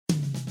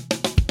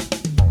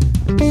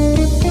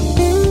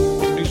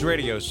News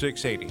Radio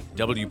 680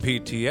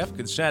 WPTF.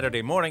 Good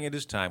Saturday morning. It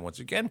is time once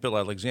again. Bill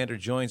Alexander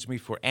joins me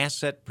for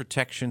Asset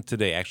Protection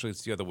Today. Actually,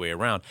 it's the other way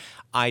around.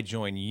 I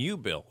join you,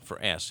 Bill,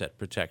 for Asset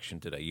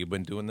Protection Today. You've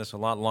been doing this a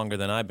lot longer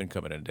than I've been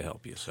coming in to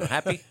help you. So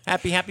happy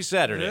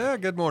Saturday. Yeah,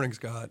 good morning,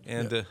 Scott.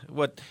 And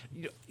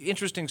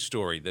interesting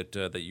story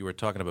that you were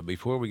talking about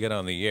before we get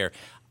on the air.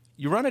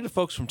 You run into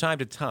folks from time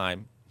to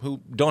time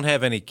who don't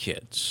have any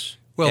kids.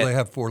 Well, they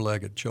have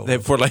four-legged children. They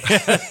have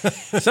four-legged.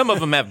 Some of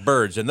them have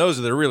birds, and those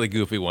are the really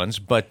goofy ones.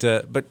 But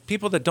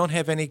people that don't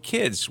have any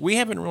kids, we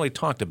haven't really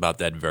talked about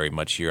that very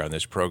much here on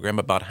this program,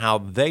 about how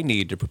they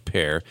need to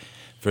prepare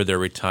for their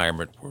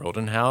retirement world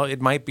and how it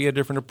might be a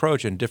different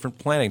approach and different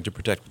planning to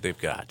protect what they've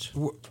got.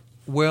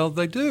 Well,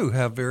 they do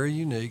have very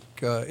unique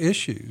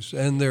issues,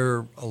 and there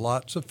are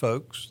lots of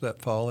folks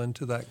that fall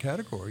into that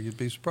category. You'd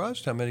be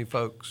surprised how many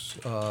folks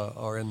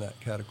are in that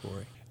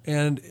category.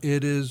 And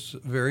it is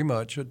very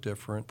much a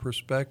different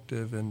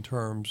perspective in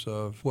terms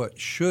of what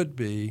should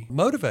be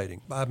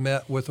motivating. I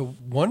met with a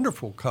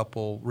wonderful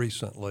couple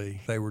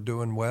recently. They were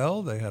doing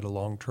well. They had a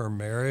long-term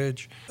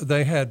marriage.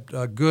 They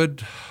had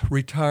good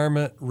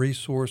retirement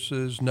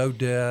resources, no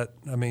debt.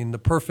 I mean, the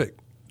perfect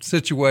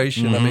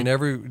situation. Mm-hmm. I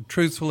mean,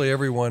 truthfully,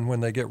 everyone,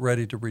 when they get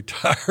ready to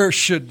retire,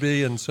 should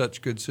be in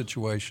such good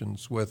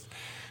situations with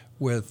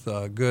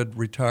a good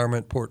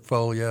retirement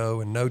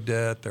portfolio and no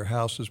debt. Their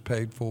house is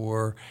paid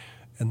for,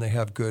 and they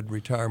have good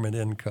retirement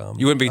income.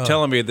 You wouldn't be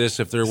telling me this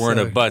if there weren't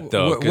a but,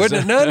 though. No.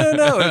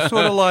 It's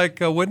sort of like,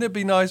 wouldn't it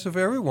be nice if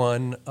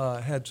everyone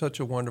had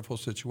such a wonderful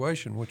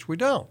situation, which we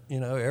don't.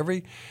 You know,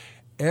 every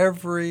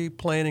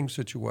planning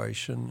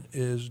situation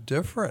is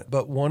different.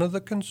 But one of the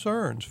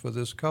concerns for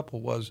this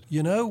couple was,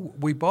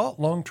 we bought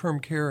long-term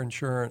care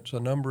insurance a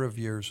number of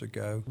years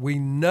ago. We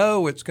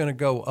know it's going to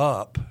go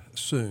up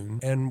soon,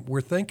 and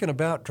we're thinking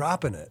about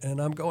dropping it. And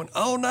I'm going,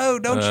 oh, no,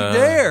 don't you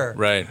dare.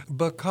 Right.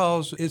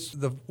 Because it's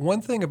the one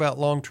thing about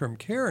long-term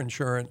care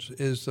insurance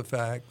is the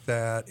fact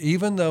that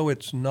even though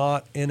it's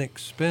not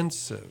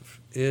inexpensive,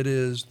 it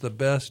is the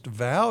best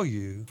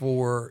value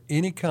for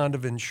any kind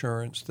of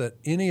insurance that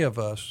any of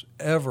us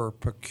ever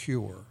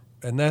procure.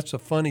 And that's a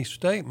funny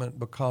statement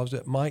because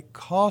it might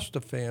cost a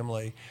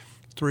family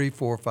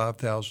 $3,000,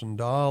 $4,000,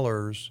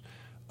 $5,000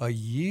 a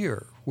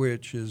year,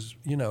 which is,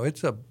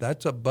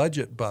 that's a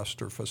budget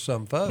buster for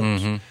some folks.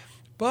 Mm-hmm.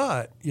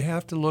 But you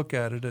have to look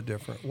at it a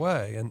different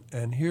way.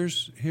 And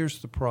here's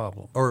the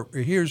problem, or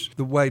here's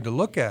the way to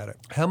look at it.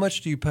 How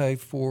much do you pay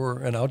for,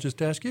 and I'll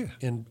just ask you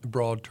in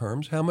broad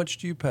terms, how much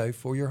do you pay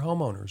for your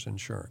homeowner's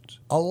insurance?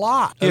 A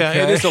lot. Okay?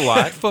 Yeah, it is a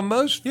lot. For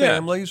most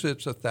families,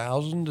 it's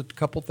 $1,000 to a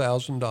couple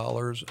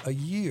 $1,000s a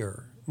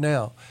year.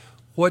 Now,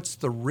 what's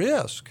the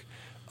risk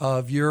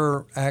of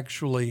your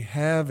actually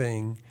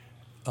having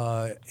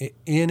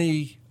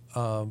any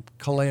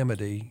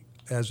calamity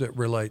as it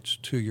relates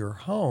to your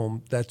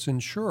home that's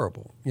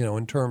insurable,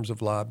 in terms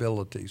of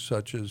liability,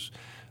 such as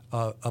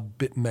a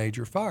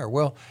major fire?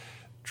 Well,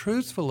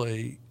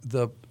 truthfully,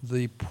 the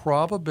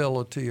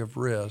probability of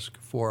risk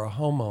for a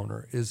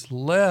homeowner is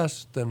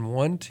less than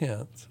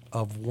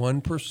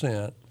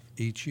 0.1%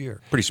 each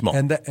year. Pretty small.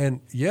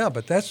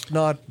 But that's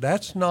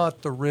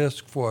not the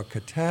risk for a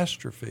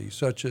catastrophe,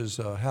 such as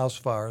a house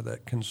fire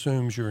that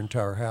consumes your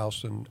entire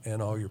house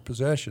and all your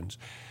possessions.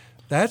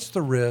 That's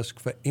the risk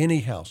for any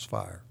house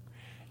fire.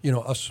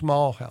 A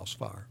small house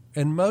fire.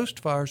 And most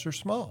fires are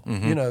small.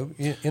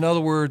 Mm-hmm. In other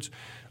words,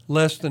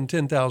 less than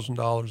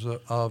 $10,000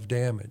 of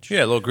damage.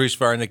 Yeah, a little grease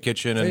fire in the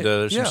kitchen and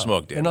there's some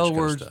smoke damage. In other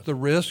words, the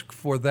risk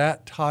for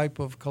that type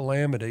of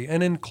calamity,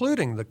 and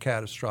including the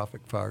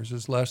catastrophic fires,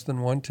 is less than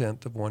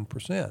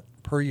 0.1%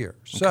 per year.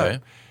 So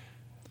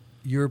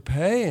you're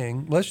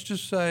paying, let's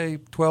just say,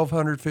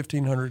 $1,200,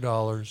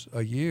 $1,500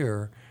 a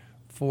year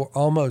for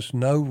almost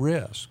no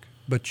risk.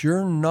 But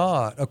you're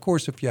not, of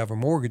course, if you have a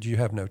mortgage, you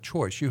have no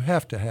choice. You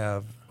have to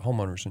have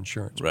homeowners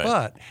insurance. Right.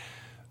 But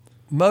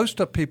most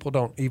people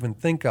don't even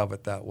think of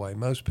it that way.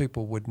 Most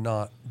people would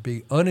not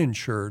be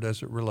uninsured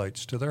as it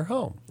relates to their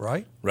home,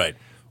 right? Right.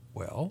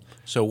 Well,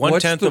 so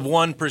 0.1% of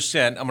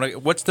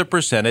 1%. What's the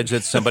percentage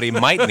that somebody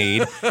might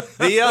need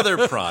the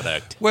other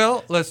product?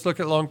 Well, let's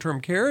look at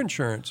long-term care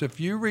insurance. If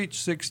you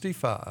reach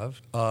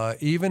 65,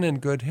 even in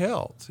good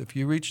health, if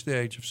you reach the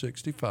age of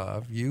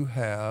 65, you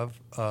have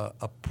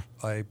a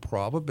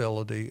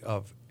probability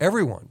of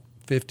everyone,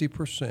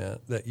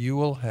 50%, that you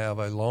will have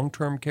a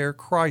long-term care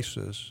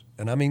crisis,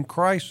 and I mean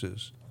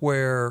crisis,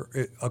 where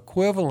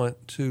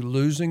equivalent to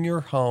losing your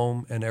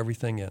home and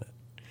everything in it,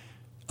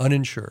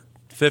 uninsured.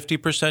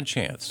 50%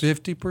 chance.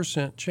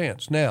 50%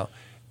 chance. Now,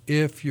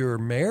 if you're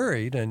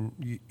married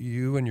and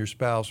you and your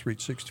spouse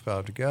reach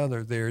 65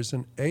 together, there's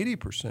an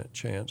 80%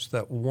 chance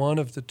that one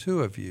of the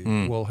two of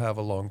you will have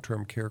a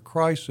long-term care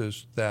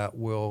crisis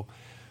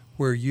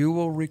where you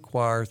will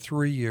require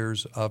 3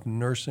 years of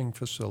nursing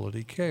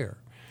facility care.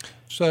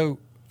 So,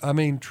 I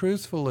mean,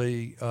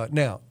 truthfully,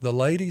 now, the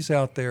ladies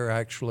out there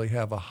actually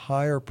have a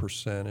higher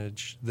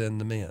percentage than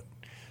the men.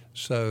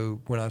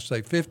 So when I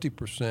say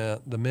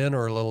 50%, the men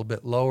are a little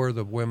bit lower,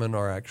 the women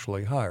are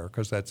actually higher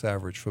because that's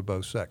average for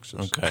both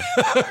sexes. Okay.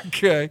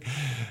 Okay.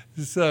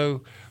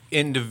 So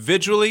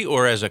Individually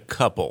or as a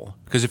couple?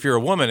 Because if you're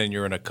a woman and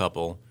you're in a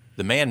couple,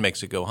 the man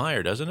makes it go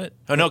higher, doesn't it?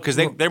 Oh, no, because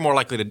they're more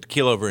likely to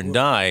keel over and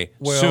die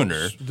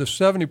sooner. The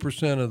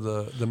 70% of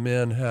the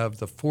men have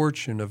the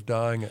fortune of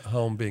dying at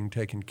home being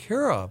taken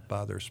care of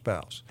by their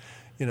spouse.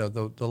 You know,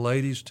 the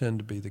ladies tend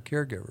to be the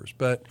caregivers.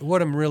 But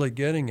what I'm really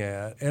getting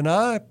at, and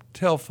I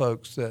tell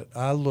folks that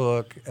I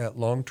look at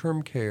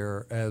long-term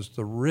care as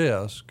the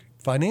risk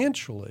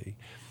financially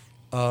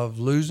of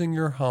losing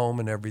your home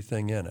and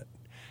everything in it.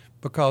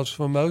 Because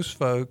for most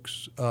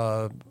folks,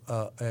 a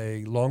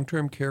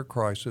long-term care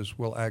crisis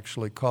will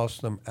actually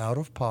cost them out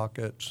of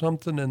pocket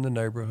something in the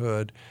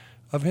neighborhood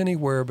of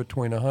anywhere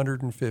between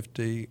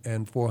 $150,000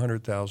 and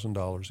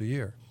 $400,000 a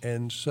year.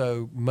 And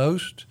so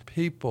most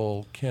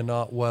people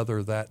cannot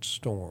weather that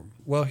storm.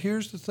 Well,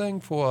 here's the thing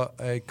for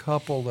a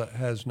couple that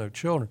has no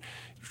children.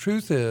 The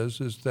truth is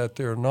that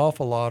there are an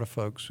awful lot of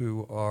folks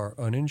who are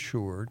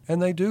uninsured,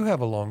 and they do have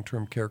a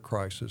long-term care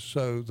crisis.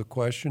 So the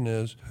question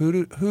is,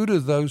 who do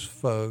those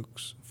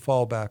folks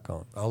fall back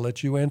on? I'll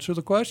let you answer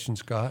the question,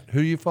 Scott.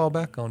 Who do you fall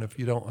back on if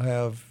you don't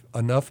have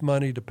enough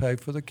money to pay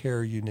for the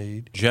care you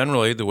need?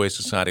 Generally, the way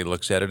society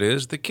looks at it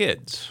is the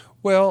kids.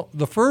 Well,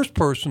 the first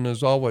person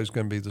is always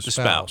going to be the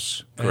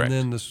spouse. Correct.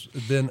 And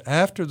then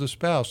after the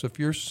spouse, if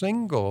you're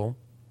single,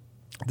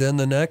 then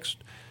the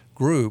next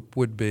group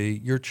would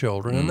be your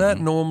children, and that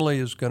normally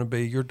is going to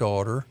be your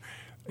daughter,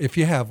 if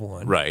you have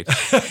one. Right.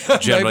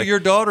 Maybe your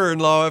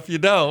daughter-in-law if you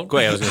don't. Go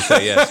ahead, I was going to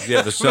say, yes. If you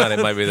have a son,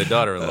 it might be the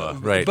daughter-in-law.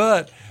 Right.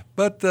 But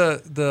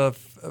the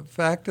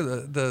fact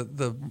of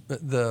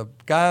the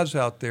guys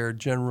out there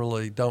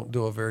generally don't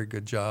do a very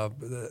good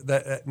job.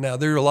 Now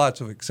there are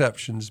lots of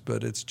exceptions,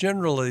 but it's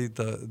generally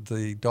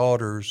the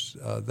daughters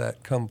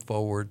that come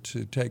forward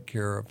to take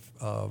care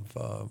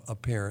of a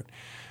parent.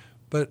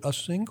 But a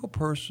single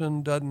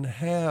person doesn't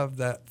have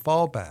that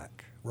fallback,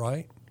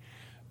 right?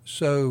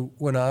 So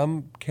when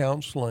I'm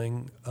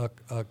counseling a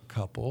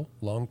couple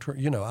long-term,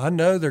 I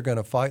know they're going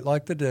to fight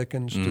like the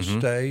Dickens to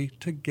stay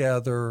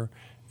together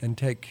and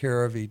take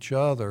care of each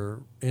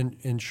other,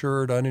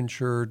 insured,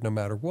 uninsured, no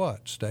matter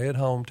what. Stay at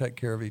home, take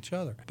care of each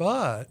other.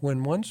 But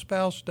when one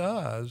spouse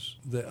dies,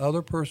 the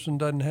other person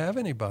doesn't have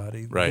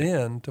anybody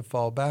then to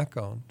fall back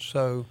on.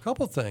 So a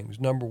couple things.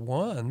 Number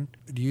one,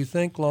 do you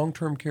think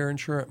long-term care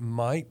insurance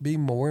might be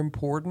more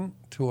important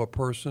to a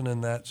person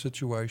in that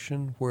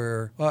situation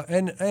where,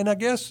 and I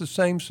guess the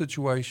same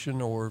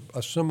situation or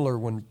a similar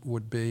one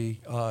would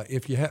be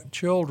if you have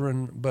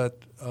children,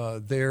 but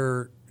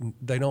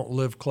they don't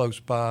live close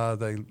by.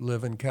 They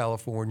live in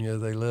California.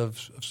 They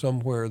live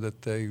somewhere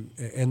that they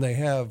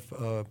have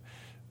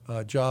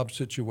job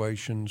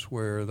situations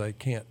where they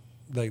can't.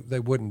 They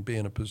wouldn't be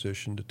in a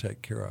position to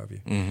take care of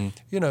you.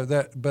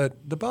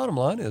 But the bottom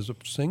line is a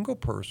single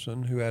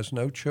person who has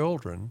no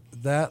children,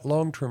 that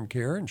long-term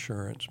care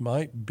insurance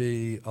might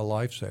be a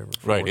lifesaver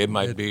for Right. them. It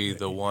might be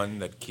the one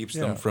that keeps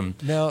them from...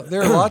 Now,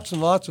 there are lots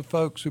and lots of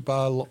folks who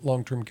buy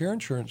long-term care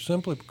insurance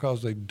simply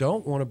because they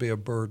don't want to be a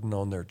burden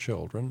on their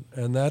children,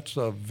 and that's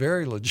a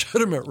very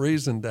legitimate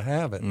reason to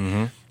have it.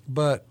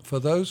 But for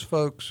those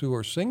folks who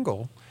are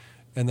single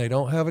and they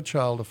don't have a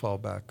child to fall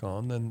back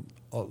on, then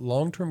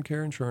long-term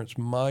care insurance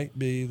might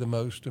be the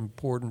most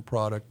important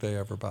product they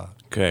ever buy.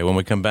 Okay, when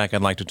we come back,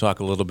 I'd like to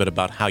talk a little bit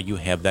about how you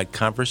have that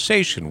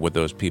conversation with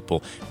those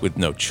people with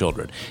no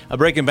children.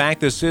 Breaking back,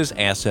 this is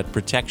Asset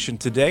Protection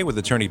Today with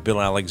attorney Bill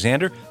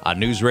Alexander on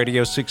News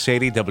Radio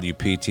 680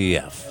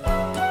 WPTF.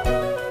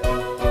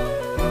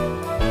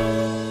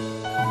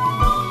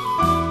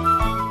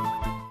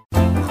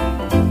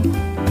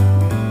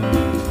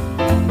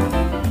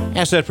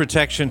 Asset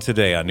Protection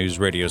Today on News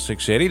Radio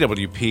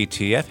 680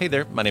 WPTF. Hey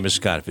there, my name is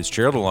Scott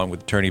Fitzgerald along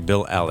with attorney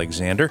Bill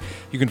Alexander.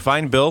 You can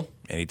find Bill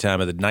any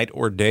time of the night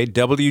or day,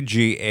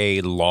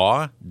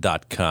 WGALaw.com.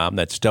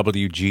 That's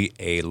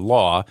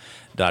WGALaw.com.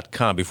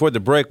 Before the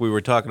break, we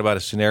were talking about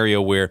a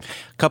scenario where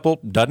a couple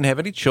doesn't have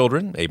any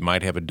children. They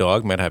might have a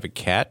dog, might have a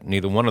cat.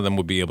 Neither one of them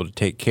would be able to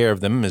take care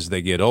of them as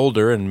they get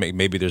older, and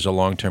maybe there's a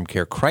long-term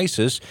care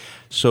crisis.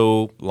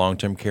 So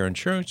long-term care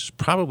insurance is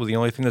probably the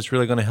only thing that's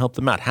really going to help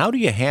them out. How do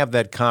you have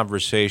that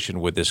conversation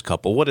with this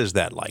couple? What is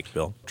that like,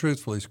 Bill?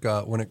 Truthfully,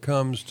 Scott, when it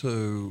comes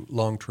to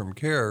long-term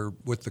care,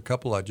 with the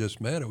couple I just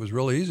met, it was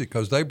really easy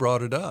because they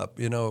brought it up.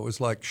 It was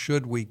like,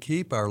 should we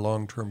keep our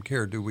long-term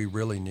care? Do we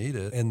really need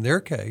it? In their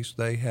case,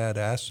 they had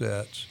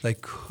assets. They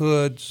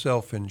could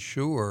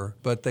self-insure,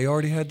 but they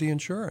already had the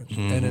insurance.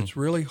 And it's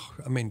really,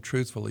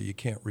 truthfully, you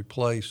can't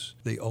replace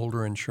the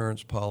older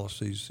insurance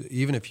policies.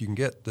 Even if you can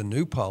get the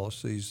new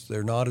policies,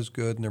 they're not as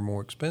good and they're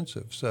more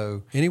expensive.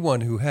 So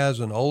anyone who has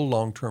an old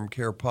long-term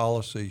care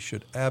policy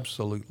should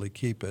absolutely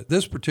keep it.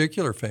 This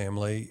particular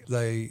family,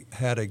 they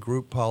had a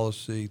group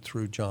policy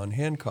through John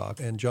Hancock,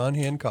 and John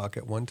Hancock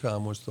at one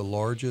time was the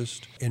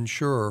largest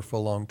insurer for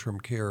long-term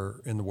care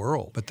in the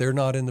world. But they're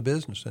not in the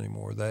business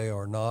anymore. They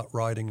are not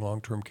writing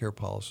long-term care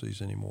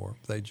policies anymore.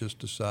 They just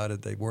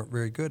decided they weren't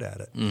very good at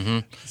it. Mm-hmm.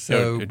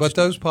 So, but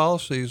those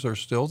policies are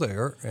still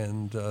there,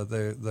 and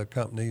the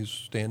company's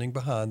standing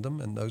behind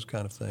them and those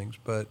kind of things.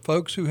 But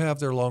folks who have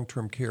their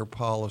long-term care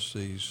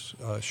policies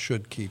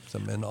should keep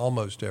them in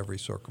almost every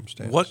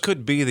circumstance. What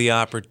could be the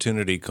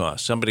opportunity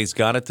cost? Somebody's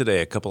got it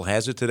today. A couple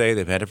has it today.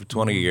 They've had it for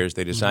 20 years.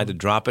 They decide to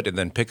drop it and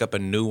then pick up a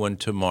new one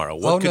tomorrow.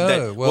 What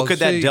could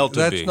that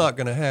delta be? That's not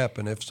going to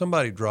happen. If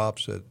somebody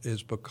drops it,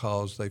 it's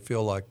because they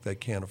feel like they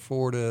can't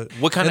afford it.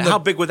 How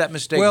big would that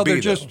mistake be? Well,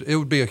 it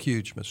would be a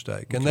huge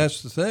mistake, and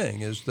that's the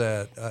thing is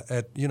that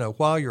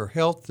while you're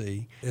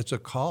healthy, it's a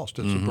cost,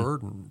 it's a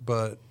burden,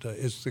 but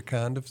it's the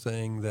kind of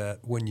thing that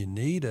when you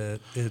need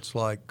it, it's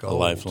like gold. A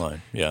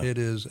lifeline. Yeah, it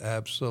is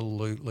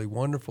absolutely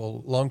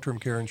wonderful. Long-term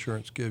care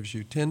insurance gives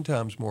you 10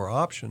 times more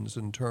options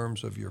in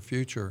terms of your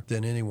future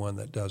than anyone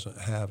that doesn't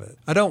have it.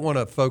 I don't want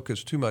to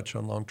focus too much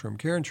on long-term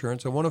care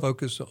insurance. I want to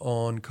focus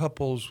on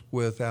couples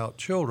without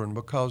children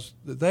because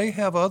they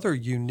have other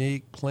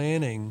unique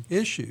planning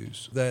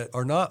issues that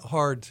are not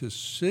hard to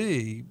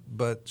see,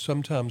 but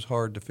sometimes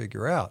hard to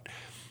figure out.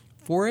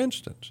 For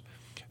instance,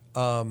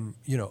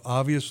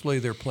 obviously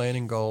their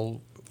planning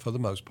goal for the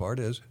most part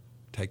is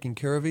taking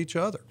care of each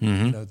other.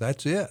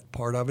 That's it.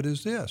 Part of it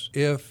is this.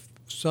 If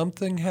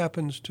something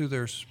happens to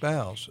their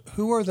spouse,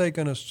 who are they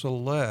going to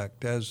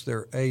select as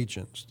their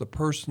agents, the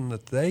person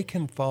that they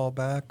can fall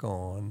back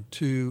on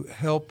to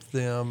help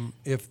them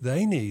if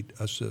they need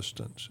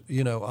assistance?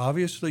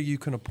 Obviously you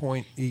can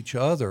appoint each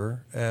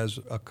other as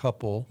a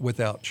couple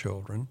without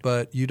children,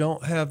 but you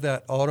don't have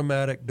that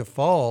automatic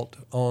default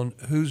on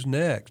who's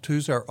next,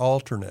 who's our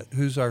alternate,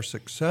 who's our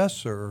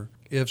successor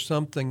if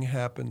something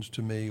happens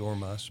to me or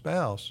my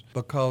spouse,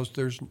 because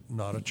there's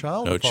not a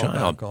child to fall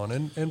back on.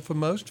 And for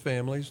most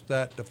families,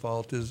 that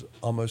default is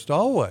almost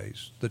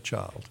always the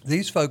child.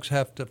 These folks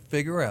have to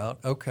figure out,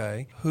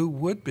 okay, who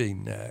would be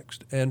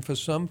next? And for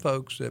some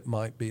folks, it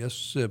might be a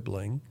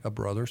sibling, a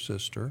brother,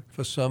 sister.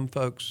 For some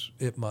folks,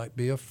 it might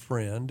be a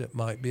friend. It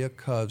might be a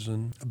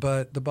cousin.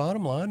 But the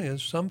bottom line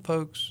is some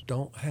folks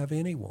don't have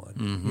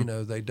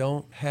anyone. They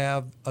don't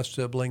have a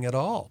sibling at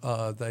all.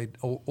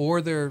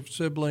 Or their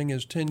sibling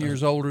is 10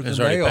 years older than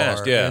they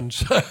are. Yeah. And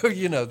so,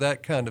 that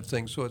kind of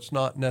thing. So it's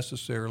not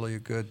necessarily a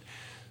good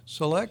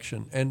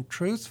selection. And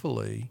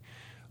truthfully,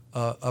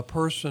 a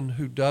person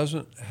who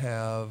doesn't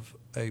have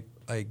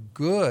a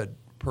good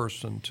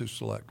person to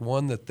select,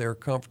 one that they're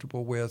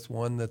comfortable with,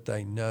 one that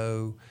they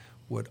know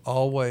would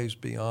always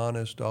be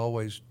honest,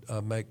 always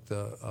make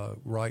the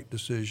right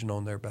decision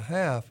on their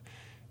behalf,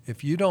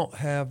 if you don't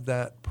have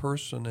that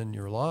person in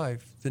your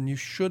life, then you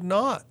should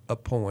not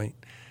appoint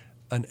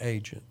an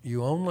agent.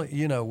 You only,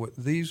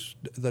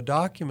 the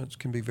documents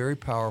can be very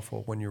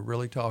powerful when you're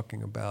really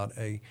talking about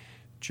a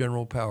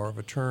general power of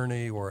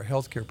attorney or a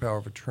healthcare power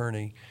of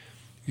attorney.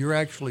 You're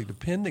actually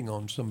depending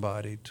on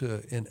somebody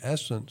to, in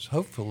essence,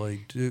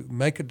 hopefully, to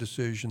make a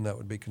decision that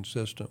would be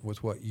consistent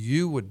with what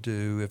you would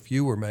do if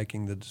you were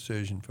making the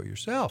decision for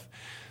yourself.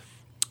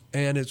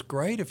 And it's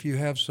great if you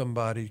have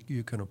somebody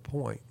you can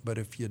appoint, but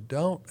if you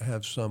don't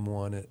have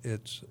someone,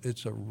 it's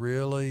a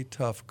really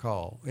tough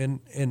call.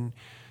 And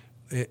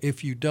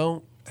if you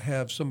don't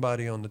have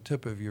somebody on the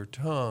tip of your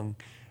tongue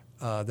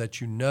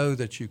that you know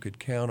that you could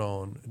count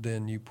on,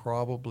 then you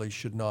probably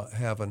should not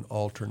have an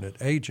alternate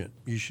agent.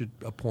 You should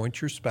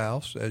appoint your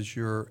spouse as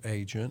your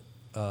agent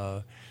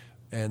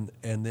and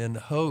then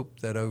hope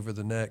that over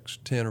the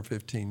next 10 or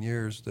 15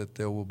 years that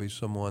there will be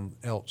someone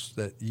else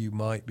that you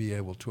might be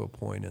able to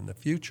appoint in the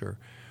future,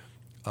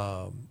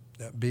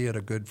 be it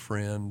a good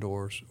friend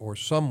or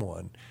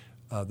someone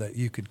that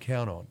you could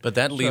count on. But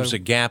that leaves a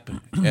gap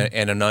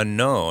and an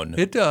unknown.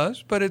 It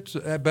does, but it's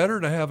better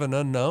to have an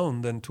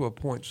unknown than to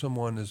appoint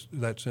someone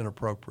that's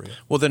inappropriate.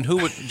 Well, then who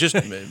would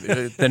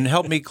then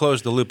help me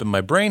close the loop in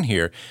my brain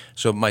here?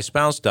 So my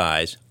spouse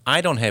dies.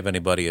 I don't have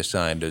anybody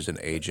assigned as an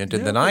agent,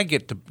 and then I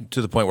get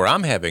to the point where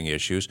I'm having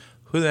issues.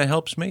 Who then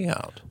helps me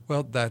out?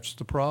 Well, that's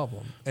the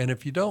problem. And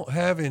if you don't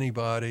have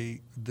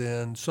anybody,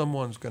 then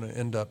someone's going to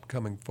end up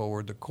coming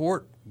forward. The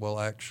court will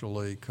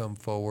actually come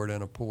forward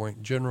and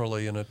appoint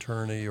generally an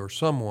attorney or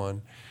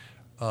someone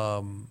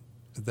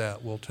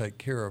that will take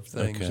care of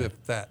things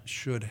if that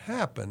should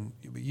happen.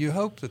 You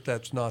hope that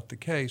that's not the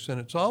case, and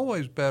it's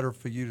always better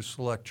for you to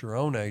select your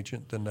own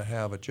agent than to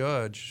have a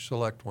judge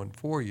select one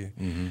for you.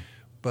 Mm-hmm.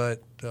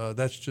 But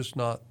that's just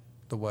not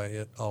the way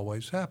it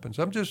always happens.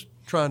 I'm just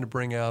trying to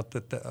bring out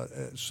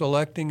that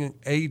selecting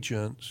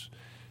agents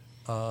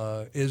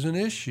is an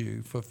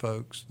issue for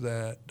folks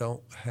that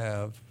don't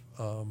have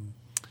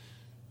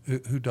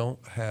who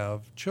don't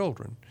have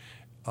children,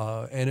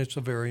 and it's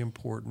a very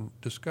important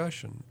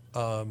discussion.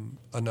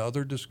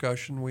 Another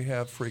discussion we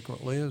have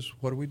frequently is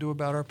what do we do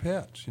about our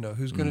pets?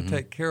 Who's going to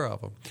take care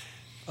of them?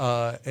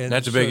 And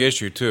that's a big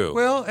issue too.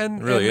 Well,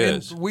 and it really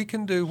is. And we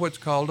can do what's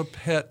called a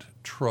pet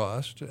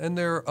trust, and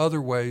there are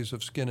other ways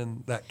of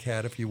skinning that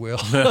cat, if you will.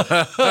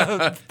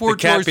 Poor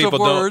choice of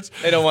words.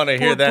 They don't want to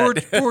hear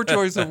that. Poor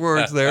choice of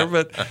words there,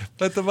 but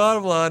the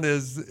bottom line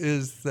is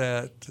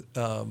that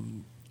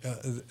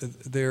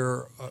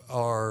there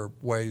are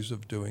ways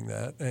of doing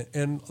that,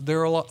 and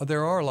there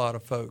are a lot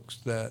of folks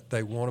that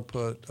they want to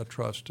put a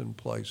trust in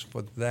place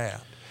for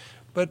that.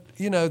 But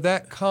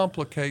that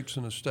complicates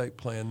an estate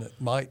plan that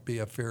might be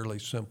a fairly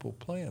simple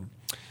plan.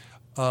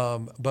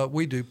 But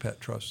we do pet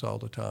trusts all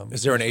the time.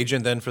 Is there an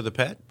agent then for the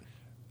pet?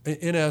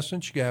 In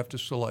essence, you have to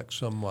select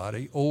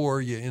somebody,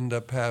 or you end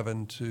up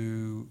having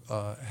to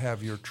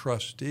have your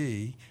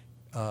trustee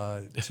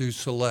to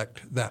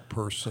select that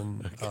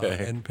person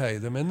and pay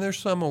them. And there's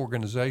some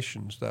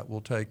organizations that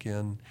will take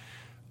in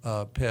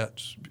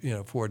pets,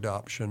 for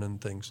adoption and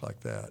things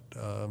like that.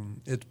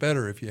 It's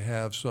better if you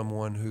have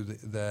someone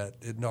that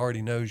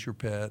already knows your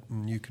pet,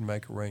 and you can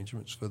make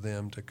arrangements for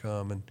them to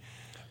come and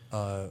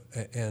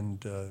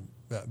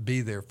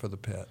be there for the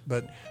pet.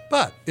 But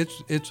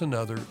it's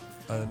another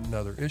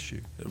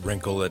issue. The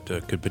wrinkle that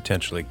could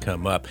potentially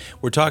come up.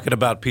 We're talking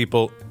about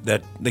people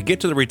that they get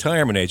to the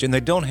retirement age and they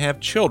don't have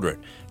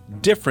children.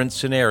 Different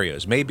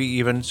scenarios, maybe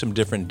even some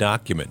different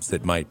documents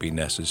that might be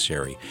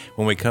necessary.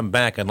 When we come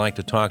back, I'd like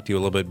to talk to you a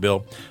little bit,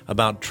 Bill,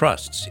 about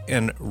trusts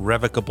and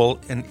revocable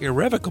and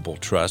irrevocable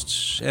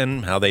trusts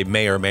and how they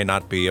may or may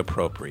not be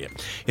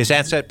appropriate. It's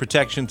Asset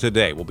Protection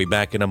Today. We'll be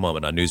back in a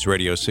moment on News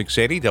Radio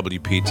 680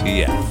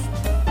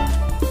 WPTF.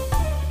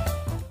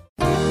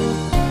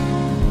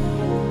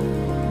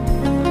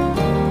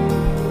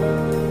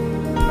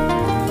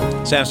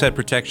 Asset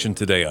Protection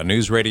Today on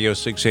News Radio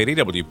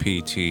 680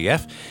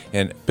 WPTF.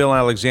 And Bill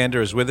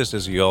Alexander is with us,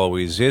 as he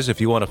always is.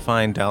 If you want to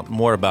find out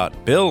more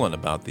about Bill and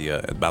about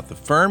the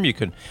firm, you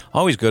can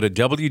always go to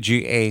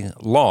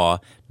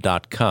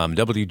WGALaw.com.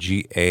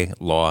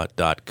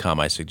 WGALaw.com.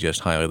 I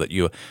suggest highly that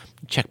you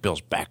check Bill's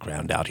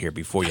background out here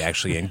before you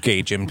actually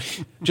engage him.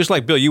 Just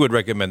like Bill, you would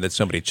recommend that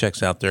somebody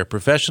checks out their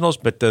professionals,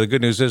 but the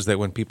good news is that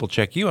when people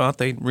check you out,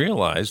 they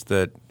realize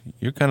that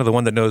you're kind of the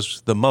one that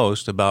knows the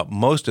most about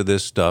most of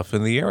this stuff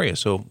in the area.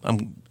 So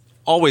I'm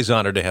always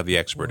honored to have the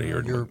expert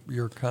here.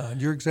 You're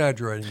kind. You're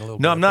exaggerating a little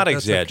bit. No, I'm not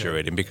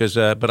exaggerating because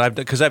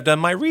I've done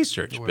my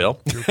research, Bill.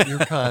 You're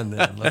kind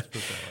then. Let's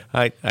put that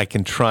way. I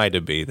can try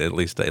to be. At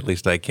least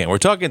I can. We're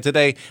talking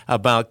today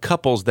about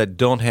couples that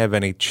don't have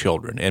any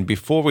children. And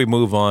before we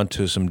move on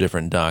to some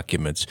different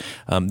documents,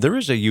 there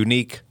is a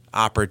unique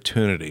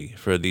opportunity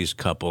for these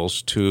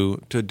couples to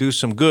do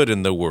some good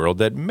in the world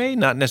that may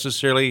not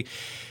necessarily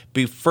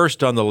be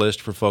first on the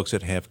list for folks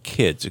that have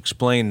kids.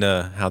 Explain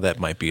how that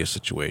might be a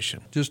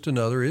situation. Just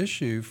another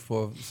issue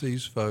for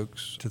these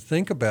folks to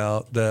think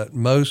about, that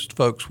most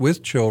folks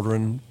with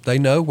children, they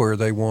know where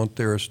they want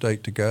their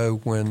estate to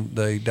go when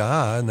they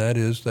die, and that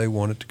is they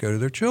want it to go to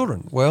their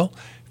children. Well,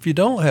 if you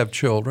don't have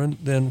children,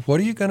 then what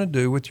are you going to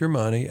do with your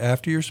money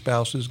after your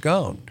spouse is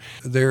gone?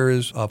 There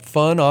is a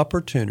fun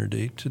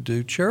opportunity to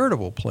do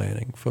charitable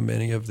planning for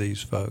many of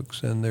these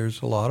folks, and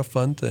there's a lot of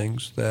fun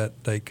things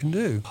that they can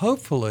do.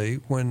 Hopefully,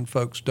 when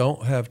folks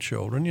don't have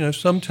children,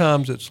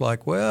 sometimes it's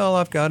like, well,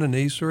 I've got a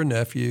niece or a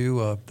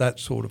nephew,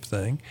 that sort of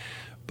thing.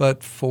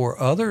 But for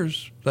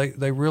others,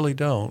 they really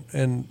don't.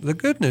 And the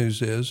good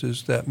news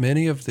is that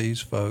many of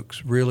these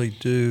folks really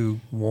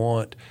do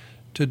want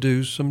to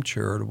do some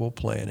charitable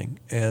planning.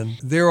 And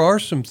there are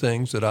some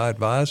things that I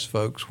advise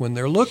folks when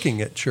they're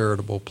looking at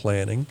charitable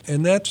planning,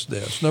 and that's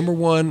this. Number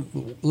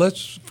one,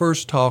 let's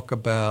first talk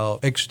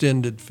about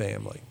extended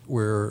family.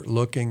 We're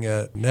looking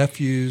at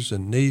nephews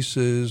and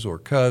nieces or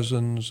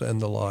cousins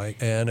and the like.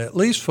 And at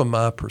least from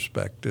my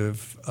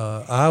perspective,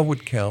 I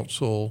would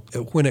counsel,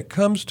 when it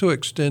comes to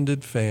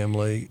extended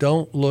family,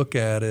 don't look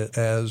at it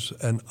as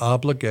an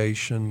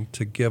obligation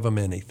to give them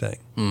anything.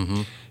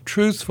 Mm-hmm.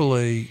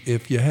 Truthfully,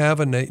 if you have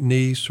a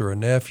niece or a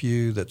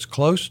nephew that's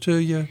close to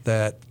you,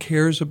 that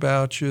cares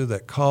about you,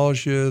 that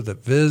calls you,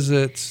 that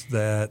visits,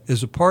 that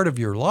is a part of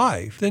your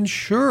life, then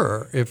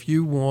sure, if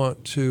you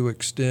want to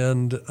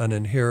extend an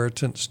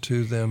inheritance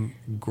to them,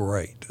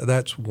 great.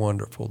 That's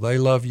wonderful. They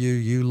love you,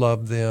 you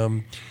love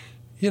them.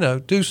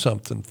 Do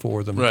something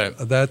for them. Right.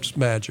 That's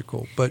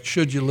magical. But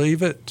should you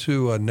leave it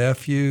to a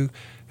nephew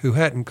who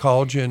hadn't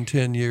called you in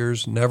 10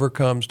 years, never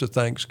comes to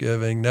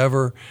Thanksgiving,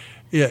 doesn't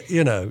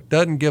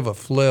give a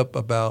flip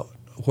about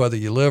whether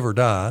you live or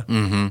die,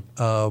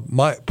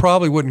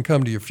 probably wouldn't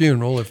come to your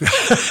funeral if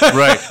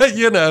right.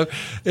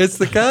 It's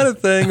the kind of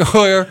thing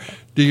where,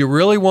 do you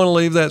really want to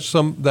leave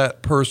that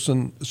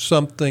person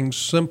something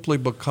simply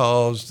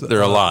because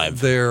they're alive?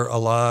 They're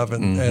alive,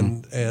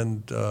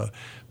 and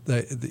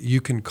you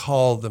can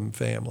call them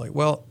family.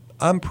 Well,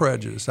 I'm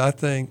prejudiced. I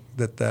think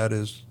that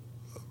is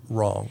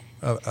wrong.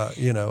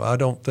 I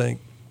don't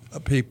think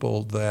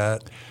people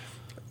that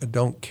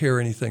don't care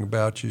anything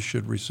about you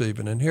should receive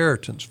an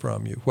inheritance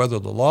from you. Whether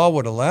the law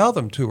would allow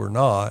them to or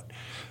not,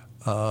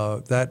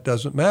 that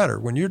doesn't matter.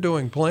 When you're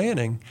doing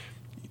planning,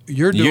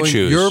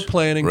 you're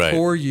planning right.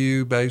 for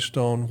you based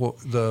on what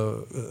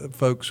the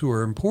folks who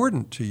are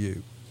important to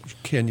you.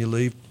 Can you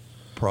leave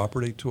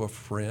property to a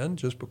friend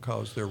just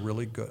because they're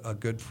really a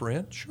good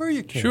friend? Sure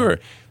you can. Sure.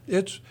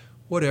 It's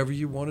whatever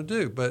you want to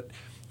do. But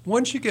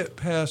once you get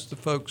past the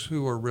folks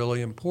who are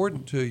really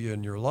important to you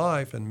in your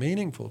life and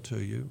meaningful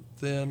to you,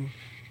 then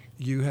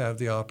you have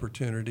the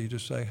opportunity to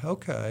say,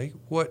 okay,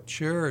 what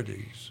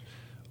charities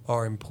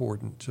are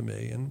important to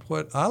me? And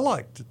what I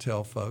like to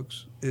tell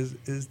folks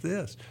is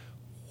this: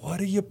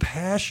 what are you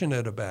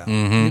passionate about?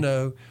 Mm-hmm. You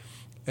know,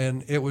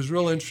 and it was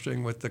real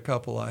interesting with the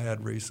couple I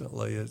had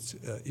recently. It's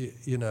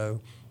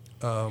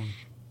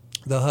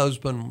the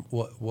husband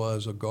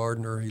was a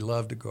gardener. He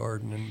loved to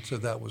garden, and so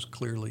that was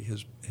clearly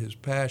his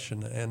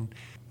passion. And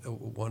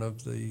one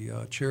of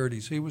the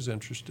charities he was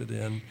interested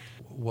in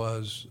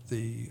was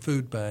the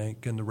food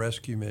bank and the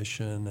rescue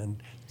mission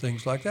and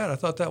things like that. I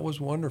thought that was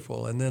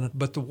wonderful. And then,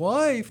 but the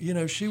wife,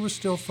 she was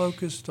still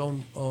focused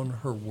on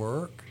her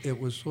work.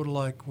 It was sort of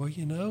like, well,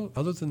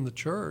 other than the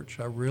church,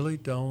 I really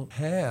don't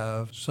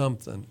have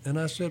something. And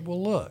I said,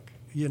 well, look,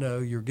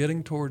 you're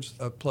getting towards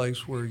a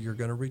place where you're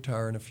going to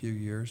retire in a few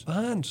years.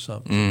 Find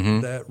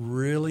something that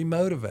really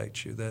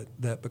motivates you,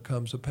 that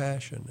becomes a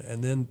passion.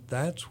 And then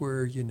that's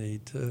where you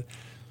need to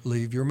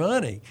leave your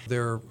money.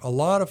 There are a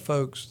lot of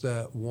folks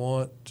that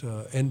want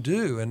and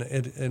do,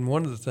 and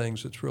one of the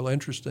things that's real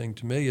interesting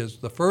to me is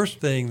the first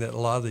thing that a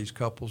lot of these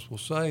couples will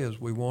say is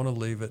we want to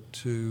leave it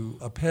to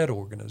a pet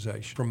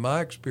organization. From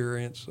my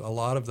experience, a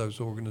lot of those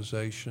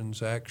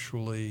organizations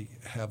actually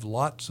have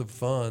lots of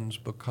funds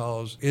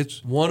because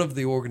it's one of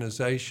the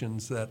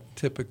organizations that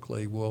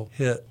typically will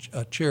hit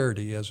a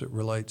charity as it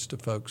relates to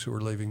folks who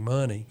are leaving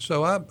money.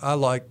 So I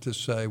like to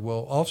say, well,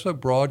 also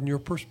broaden your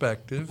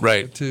perspective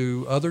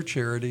to other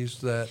charities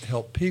that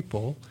help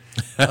people,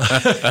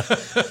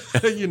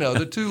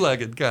 the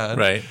two-legged kind,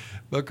 right?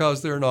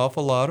 Because there are an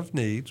awful lot of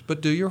needs. But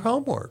do your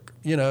homework.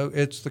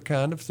 It's the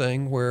kind of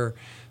thing where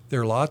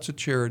there are lots of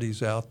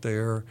charities out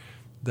there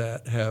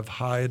that have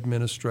high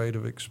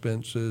administrative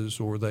expenses,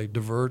 or they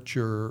divert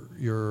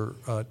your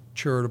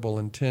charitable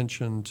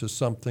intention to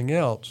something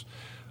else.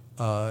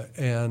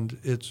 And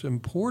it's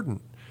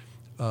important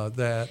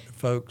that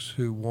folks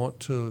who want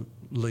to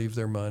leave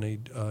their money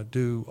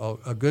do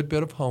a good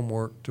bit of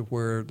homework to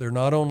where they're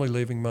not only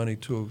leaving money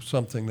to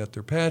something that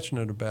they're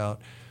passionate about,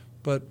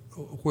 but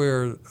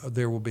where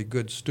there will be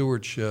good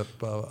stewardship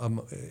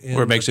in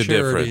where it makes a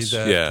charity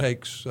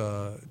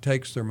that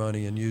takes their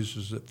money and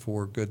uses it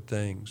for good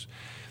things.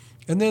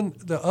 And then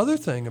the other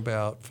thing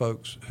about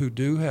folks who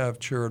do have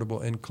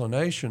charitable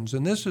inclinations,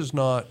 and this is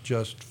not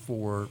just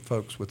for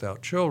folks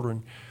without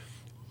children,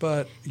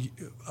 but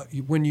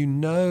when you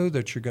know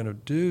that you're going to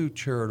do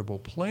charitable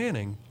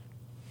planning,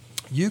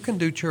 you can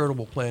do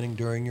charitable planning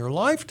during your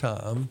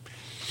lifetime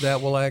that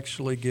will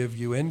actually give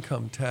you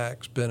income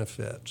tax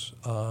benefits.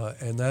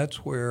 And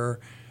that's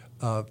where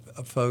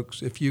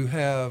folks, if you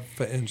have,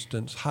 for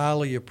instance,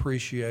 highly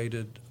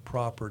appreciated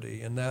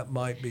property, and that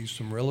might be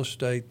some real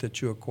estate that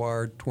you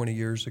acquired 20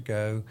 years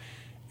ago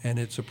and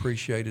it's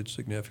appreciated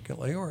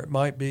significantly, or it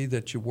might be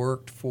that you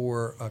worked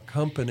for a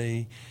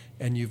company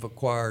and you've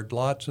acquired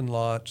lots and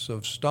lots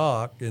of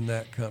stock in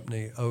that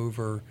company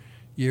over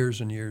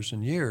years and years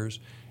and years.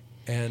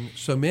 And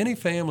so many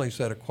families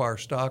that acquire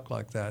stock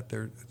like that,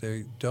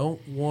 they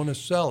don't want to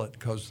sell it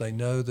because they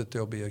know that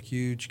there'll be a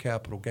huge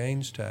capital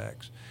gains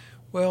tax.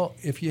 Well,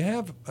 if you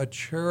have a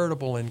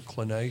charitable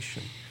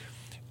inclination,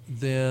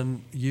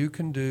 then you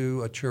can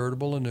do a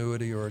charitable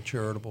annuity or a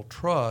charitable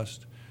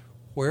trust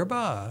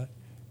whereby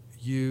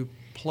you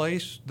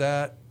place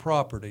that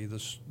property,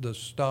 the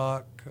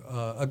stock.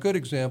 A good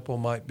example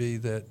might be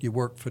that you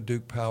worked for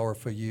Duke Power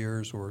for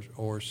years or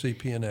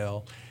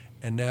CP&L,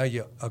 and now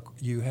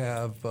you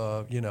have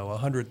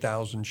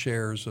 100,000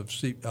 shares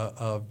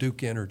of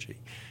Duke Energy.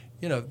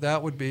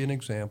 That would be an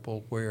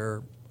example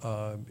where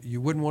you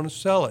wouldn't want to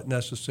sell it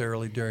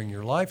necessarily during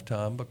your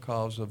lifetime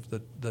because of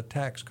the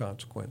tax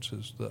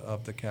consequences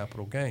of the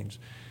capital gains.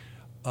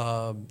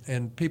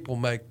 And people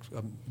make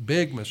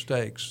big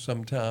mistakes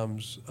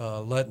sometimes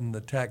letting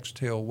the tax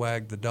tail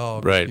wag the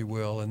dog, if you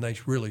will, and they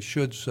really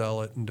should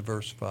sell it and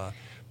diversify.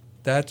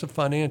 That's a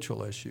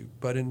financial issue.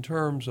 But in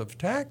terms of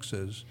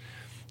taxes,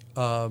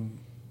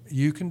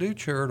 you can do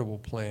charitable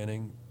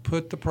planning,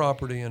 put the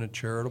property in a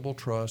charitable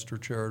trust or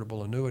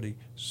charitable annuity,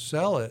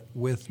 sell it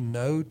with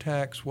no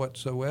tax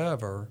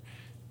whatsoever,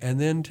 and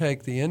then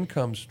take the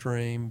income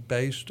stream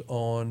based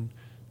on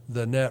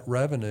the net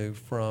revenue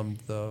from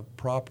the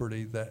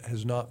property that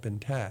has not been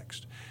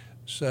taxed.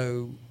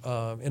 So,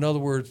 in other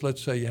words,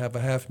 let's say you have a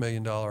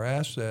 $500,000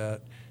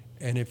 asset,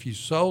 and if you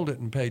sold it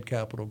and paid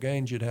capital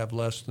gains, you'd have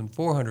less than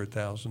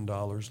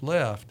 $400,000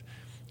 left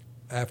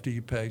after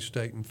you pay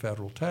state and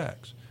federal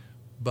tax.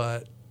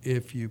 But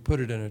if you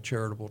put it in a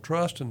charitable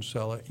trust and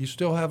sell it, you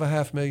still have a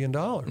 $500,000.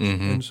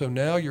 Mm-hmm. And so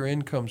now your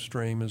income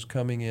stream is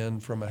coming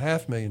in from a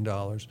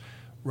 $500,000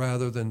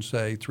 rather than,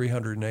 say,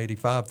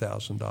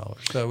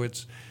 $385,000. So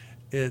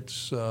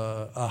it's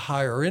a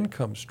higher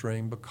income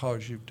stream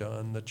because you've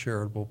done the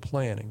charitable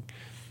planning.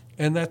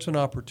 And that's an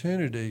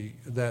opportunity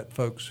that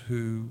folks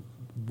who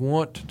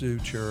want to do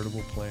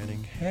charitable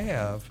planning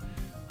have,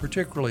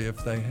 particularly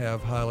if they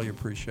have highly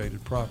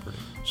appreciated property.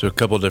 So a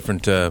couple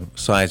different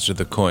sides to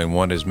the coin.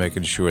 One is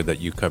making sure that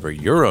you cover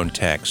your own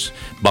tax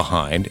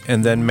behind,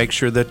 and then make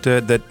sure that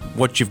that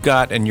what you've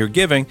got and you're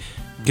giving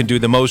can do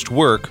the most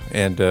work,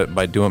 and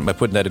by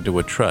putting that into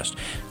a trust.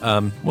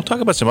 We'll talk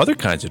about some other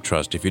kinds of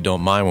trust, if you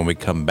don't mind, when we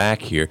come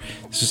back here.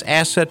 This is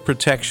Asset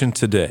Protection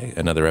Today,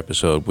 another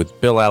episode with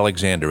Bill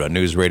Alexander on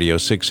News Radio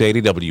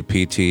 680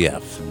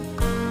 WPTF.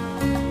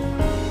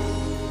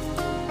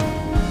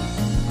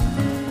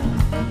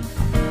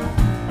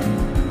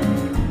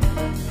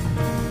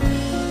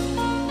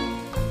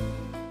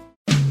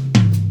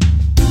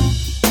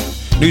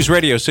 News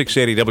Radio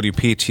 680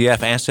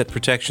 WPTF, Asset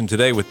Protection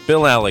Today with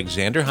Bill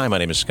Alexander. Hi, my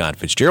name is Scott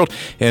Fitzgerald,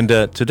 and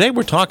today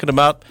we're talking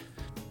about,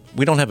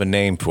 we don't have a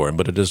name for him,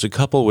 but it is a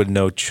couple with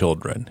no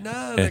children.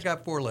 No, they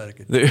got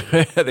four-legged.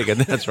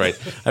 That's right.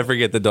 I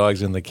forget the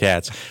dogs and the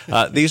cats.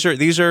 This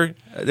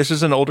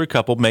is an older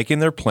couple making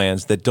their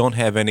plans that don't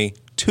have any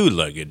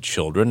two-legged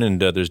children,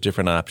 and there's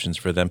different options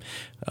for them.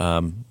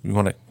 You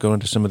want to go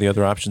into some of the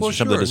other options or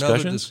some of the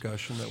discussions? Another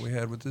discussion that we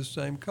had with this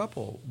same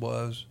couple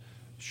was,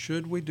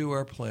 should we do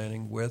our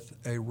planning with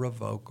a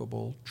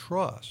revocable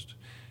trust?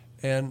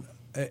 And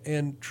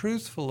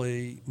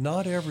truthfully,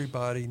 not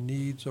everybody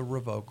needs a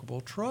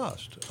revocable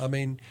trust. I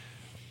mean,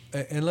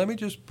 and let me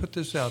just put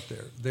this out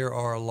there. There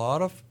are a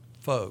lot of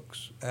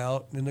folks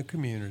out in the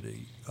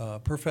community,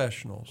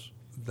 professionals,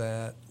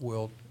 that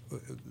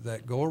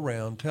go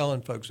around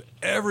telling folks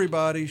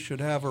everybody should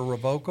have a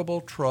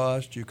revocable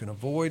trust, you can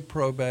avoid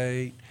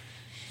probate,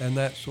 and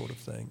that sort of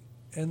thing.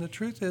 And the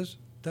truth is,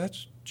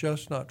 that's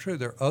just not true.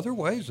 There are other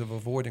ways of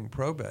avoiding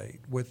probate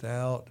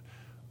without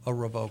a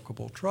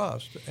revocable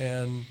trust.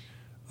 And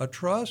a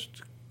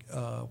trust,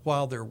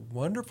 while they're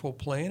wonderful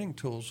planning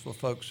tools for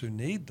folks who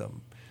need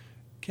them,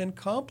 can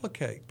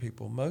complicate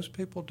people. Most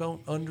people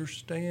don't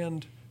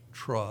understand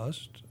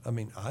trust. I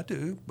mean, I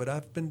do, but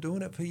I've been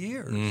doing it for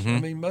years. Mm-hmm. I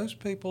mean, most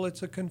people,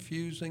 it's a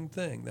confusing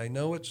thing. They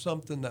know it's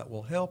something that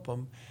will help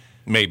them.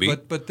 Maybe.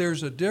 But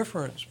there's a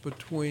difference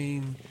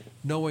between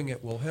knowing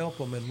it will help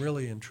them and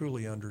really and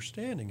truly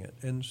understanding it.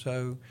 And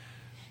so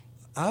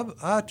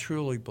I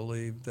truly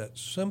believe that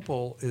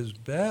simple is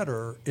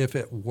better if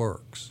it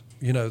works.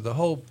 You know, the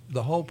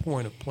whole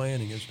point of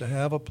planning is to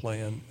have a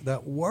plan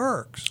that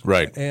works.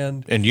 Right.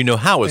 And you know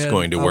how it's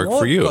going to work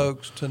for you. I want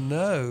folks to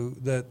know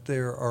that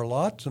there are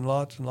lots and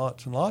lots and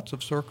lots and lots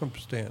of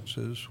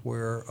circumstances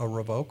where a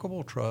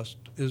revocable trust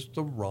is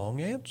the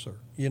wrong answer.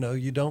 You know,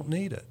 you don't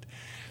need it.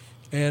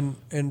 And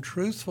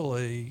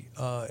truthfully,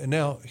 and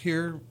now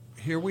here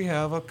we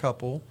have a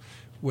couple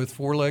with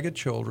four-legged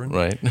children.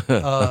 Right.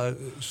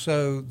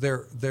 So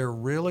their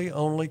really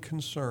only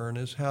concern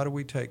is, how do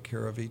we take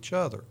care of each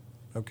other?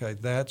 Okay,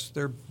 that's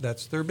their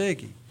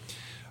biggie.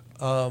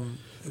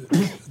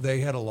 They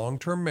had a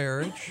long-term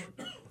marriage,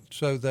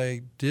 so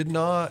they did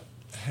not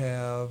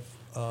have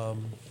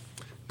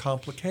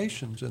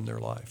complications in their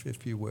life,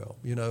 if you will.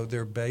 You know,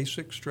 their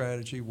basic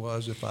strategy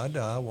was, if I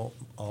die, I want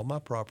all my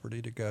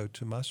property to go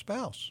to my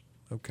spouse.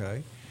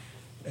 Okay.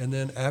 And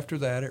then after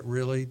that, it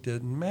really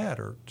didn't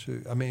matter.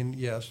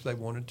 Yes, they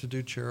wanted to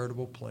do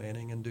charitable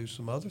planning and do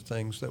some other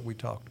things that we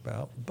talked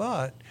about.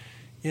 But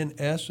in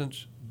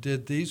essence,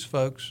 did these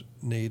folks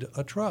need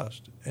a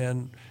trust?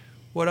 And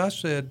what I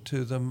said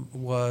to them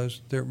was,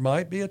 there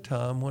might be a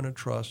time when a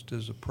trust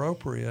is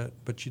appropriate,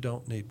 but you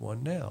don't need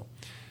one now.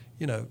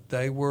 You know,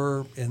 they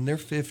were in their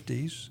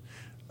 50s.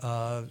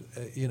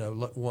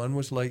 One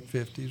was late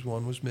 50s,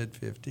 one was mid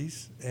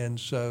 50s. And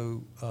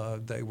so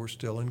they were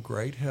still in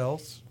great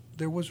health.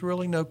 There was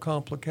really no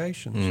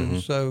complications. Mm-hmm.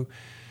 And so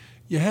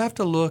you have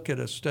to look at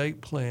estate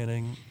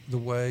planning the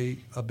way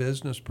a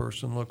business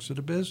person looks at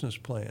a business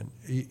plan.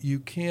 You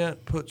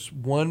can't put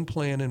one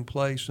plan in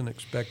place and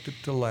expect it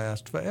to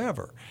last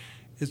forever.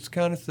 It's the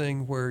kind of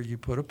thing where you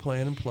put a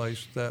plan in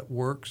place that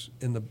works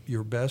in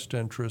your best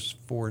interest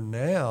for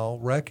now,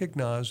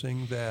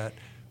 recognizing that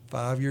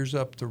 5 years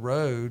up the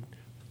road,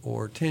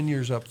 or 10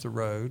 years up the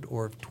road,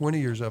 or 20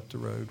 years up the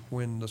road,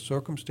 when the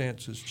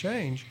circumstances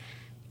change,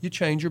 you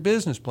change your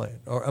business plan.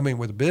 Or,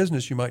 with a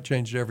business, you might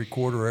change it every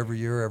quarter, every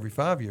year, every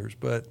 5 years.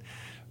 But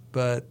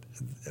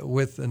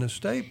with an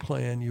estate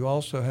plan, you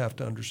also have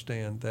to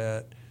understand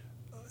that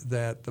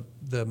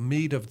the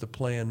meat of the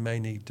plan may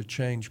need to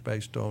change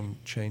based on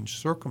changed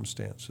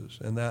circumstances.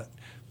 And that,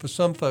 for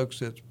some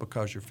folks, it's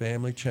because your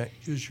family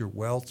changes, your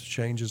wealth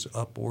changes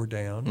up or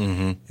down.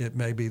 Mm-hmm. It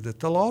may be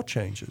that the law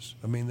changes.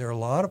 There are a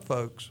lot of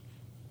folks,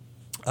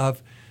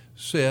 I've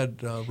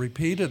said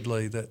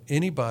repeatedly, that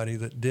anybody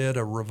that did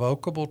a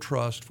revocable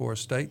trust for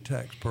estate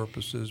tax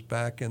purposes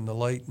back in the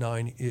late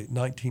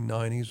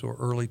 1990s or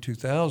early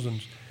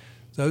 2000s,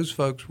 those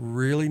folks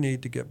really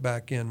need to get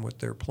back in with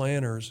their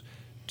planners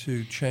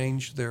to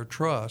change their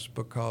trust,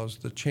 because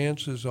the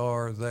chances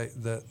are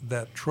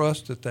that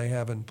trust that they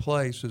have in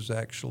place is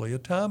actually a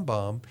time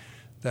bomb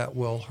that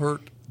will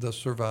hurt the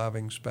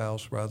surviving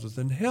spouse rather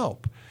than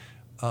help.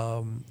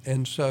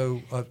 And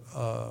so,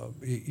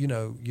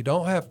 you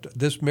don't have to,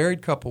 this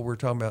married couple we're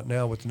talking about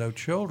now with no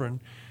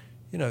children,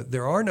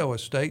 there are no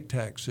estate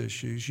tax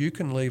issues. You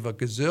can leave $1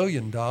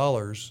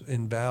 gazillion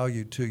in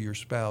value to your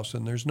spouse,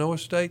 and there's no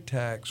estate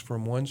tax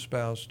from one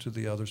spouse to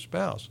the other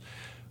spouse.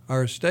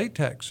 Our estate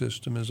tax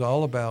system is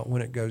all about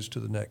when it goes to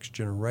the next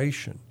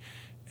generation.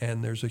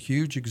 And there's a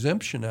huge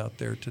exemption out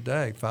there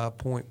today,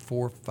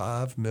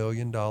 $5.45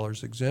 million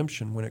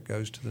exemption when it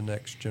goes to the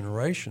next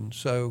generation.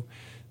 So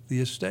the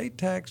estate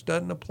tax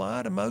doesn't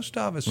apply to most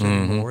of us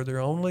anymore. There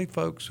are only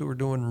folks who are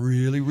doing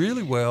really,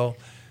 really well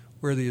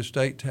where the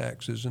estate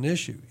tax is an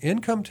issue.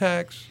 Income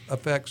tax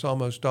affects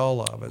almost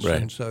all of us.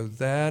 Right. And so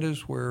that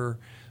is where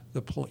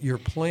your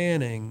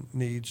planning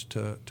needs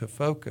to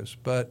focus.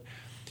 But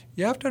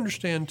you have to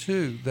understand,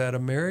 too, that a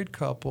married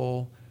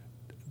couple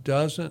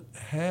doesn't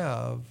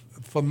have,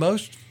 for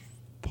most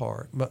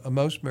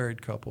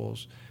married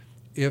couples,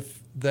 if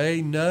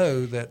they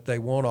know that they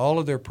want all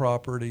of their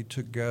property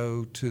to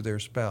go to their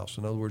spouse.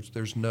 In other words,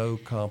 there's no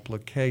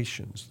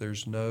complications.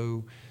 There's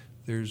no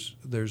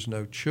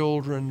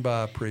children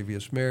by a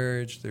previous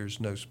marriage. There's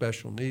no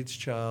special needs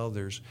child.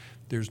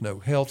 There's no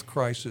health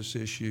crisis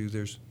issue.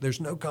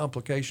 There's no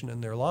complication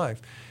in their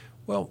life.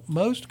 Well,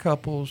 most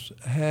couples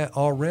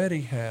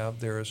already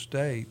have their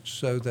estate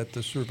so that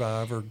the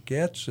survivor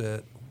gets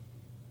it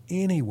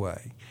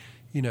anyway.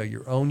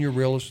 You own your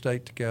real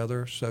estate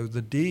together, so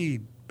the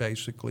deed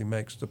basically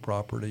makes the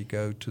property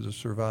go to the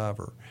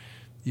survivor.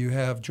 You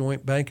have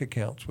joint bank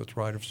accounts with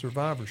right of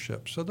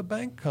survivorship, so the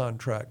bank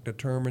contract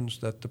determines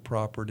that the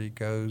property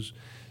goes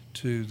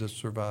to the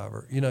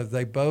survivor.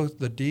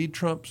 The deed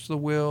trumps the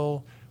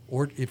will,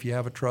 or if you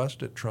have a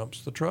trust, it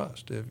trumps the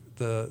trust. If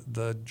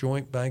the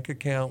joint bank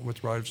account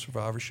with right of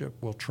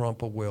survivorship will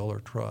trump a will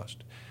or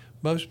trust.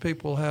 Most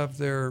people have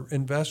their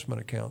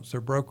investment accounts, their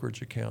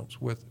brokerage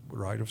accounts with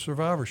right of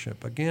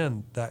survivorship.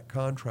 Again, that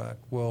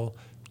contract will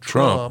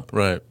trump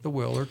the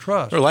will or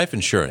trust. Or life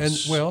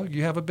insurance. And,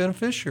 you have a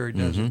beneficiary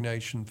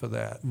designation for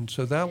that. And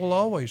so that will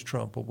always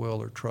trump a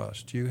will or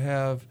trust. You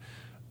have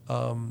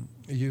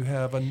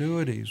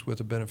annuities with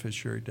a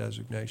beneficiary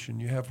designation.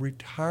 You have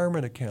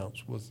retirement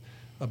accounts with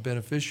a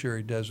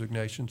beneficiary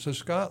designation. So,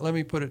 Scott, let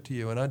me put it to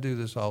you, and I do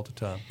this all the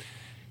time.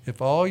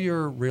 If all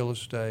your real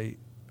estate,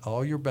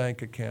 all your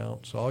bank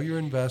accounts, all your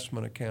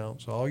investment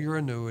accounts, all your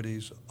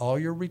annuities, all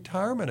your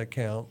retirement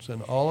accounts,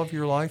 and all of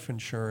your life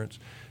insurance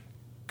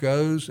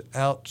goes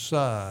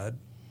outside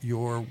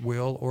your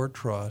will or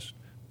trust,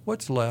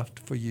 what's left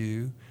for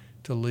you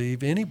to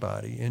leave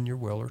anybody in your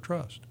will or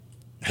trust?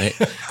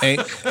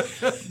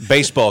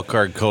 Baseball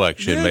card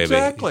collection, maybe.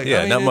 Exactly.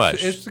 Yeah, not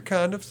much. It's the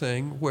kind of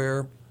thing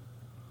where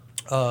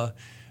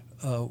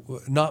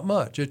not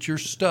much. It's your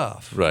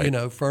stuff,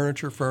 right?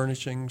 Furniture,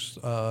 furnishings,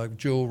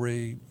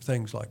 jewelry,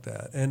 things like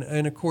that.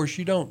 And of course,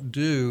 you don't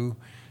do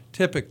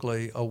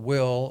typically a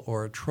will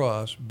or a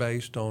trust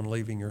based on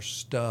leaving your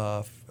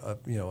stuff. A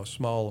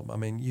small.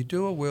 You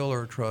do a will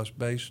or a trust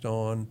based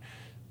on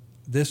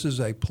this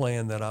is a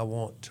plan that I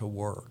want to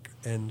work.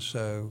 And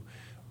so,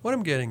 what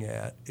I'm getting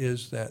at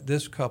is that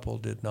this couple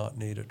did not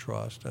need a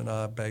trust, and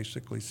I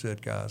basically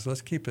said, guys,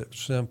 let's keep it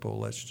simple.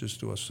 Let's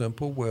just do a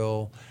simple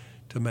will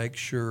to make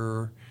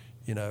sure,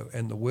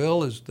 and the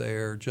will is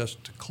there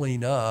just to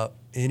clean up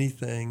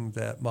anything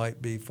that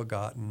might be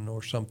forgotten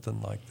or something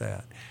like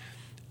that.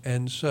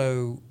 And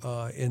so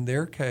in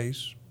their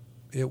case,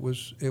 it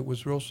was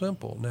real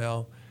simple.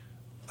 Now,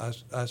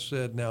 I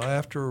said,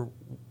 after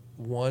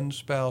one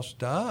spouse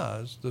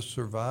dies, the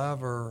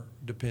survivor,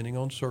 depending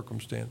on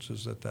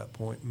circumstances at that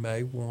point,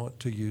 may want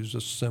to use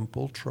a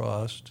simple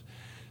trust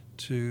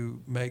to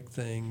make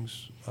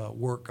things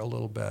work a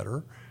little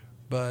better,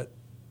 but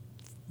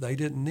they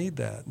didn't need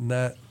that. And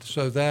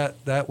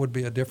that would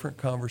be a different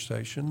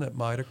conversation that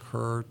might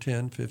occur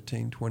 10,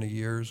 15, 20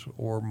 years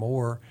or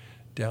more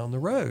down the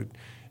road.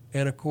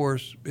 And, of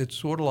course, it's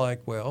sort of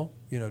like,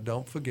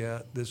 don't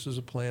forget, this is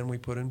a plan we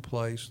put in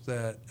place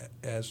that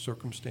as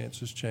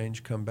circumstances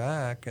change, come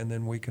back, and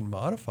then we can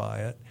modify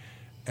it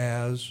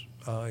as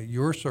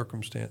your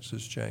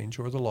circumstances change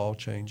or the law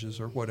changes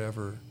or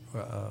whatever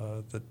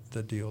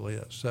the deal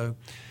is. So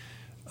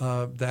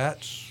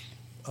that's,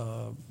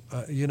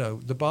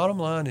 the bottom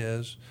line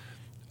is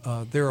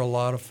there are a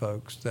lot of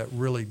folks that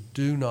really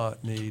do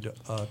not need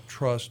a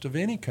trust of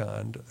any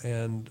kind,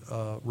 and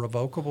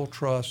revocable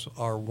trusts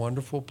are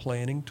wonderful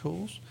planning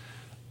tools,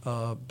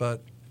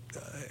 but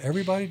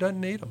everybody doesn't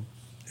need them.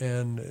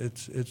 And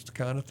it's the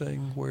kind of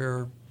thing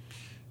where,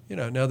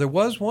 now there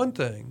was one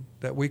thing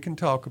that we can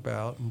talk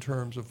about in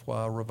terms of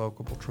why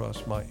revocable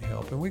trust might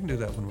help, and we can do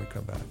that when we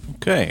come back.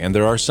 Okay, and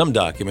there are some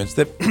documents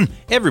that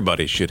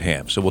everybody should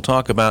have. So we'll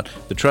talk about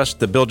the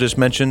trust that Bill just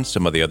mentioned,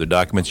 some of the other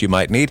documents you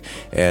might need,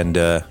 and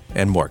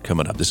more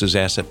coming up. This is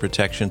Asset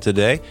Protection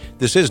Today.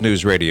 This is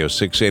News Radio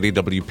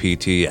 680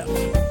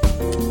 WPTF.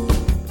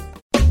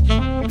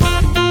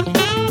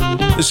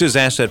 This is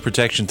Asset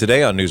Protection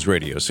Today on News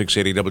Radio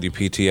 680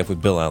 WPTF with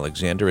Bill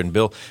Alexander. And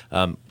Bill,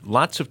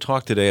 lots of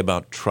talk today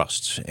about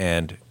trusts.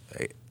 And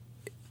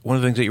one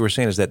of the things that you were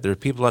saying is that there are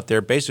people out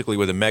there basically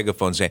with a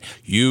megaphone saying,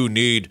 you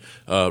need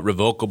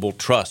revocable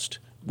trust,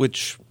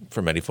 which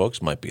for many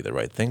folks might be the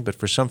right thing, but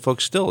for some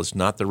folks still it's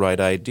not the right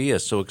idea.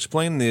 So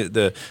explain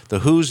the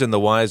who's and the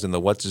whys and the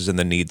what's and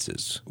the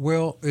needses.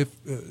 Well, if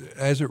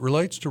as it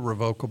relates to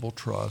revocable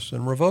trusts,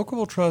 and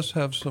revocable trusts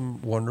have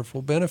some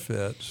wonderful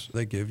benefits.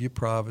 They give you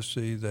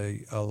privacy.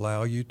 They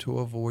allow you to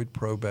avoid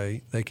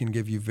probate. They can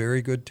give you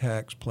very good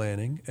tax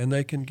planning, and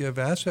they can give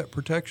asset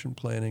protection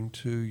planning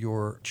to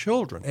your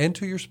children and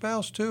to your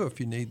spouse too if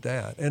you need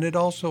that. And it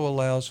also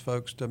allows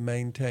folks to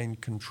maintain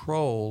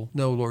control, in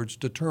other words,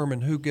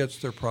 determine who gets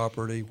their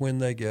property, when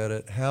they get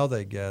it, how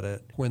they get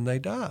it, when they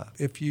die.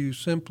 If you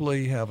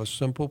simply have a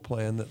simple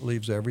plan that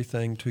leaves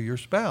everything to your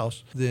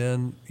spouse,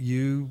 then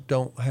you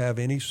don't have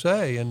any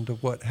say into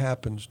what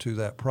happens to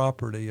that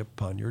property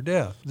upon your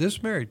death.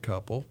 This married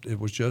couple, it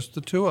was just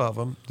the two of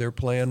them. Their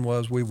plan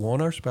was, we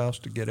want our spouse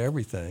to get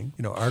everything.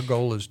 You know, our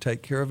goal is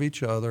take care of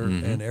each other,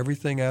 and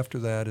everything after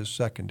that is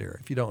secondary.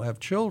 If you don't have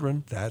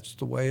children, that's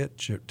the way it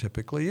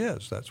typically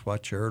is. That's why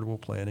charitable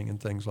planning and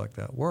things like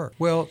that work.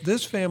 Well,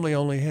 this family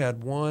only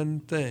had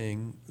one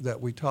thing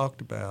that we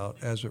talked about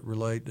as it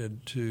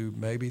related to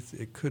maybe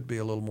it could be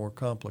a little more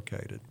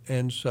complicated.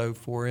 And so,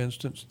 for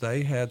instance,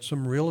 they had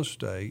some real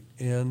estate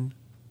in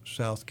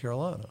South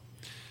Carolina.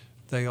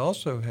 They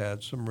also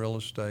had some real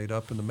estate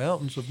up in the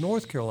mountains of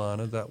North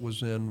Carolina that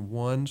was in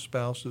one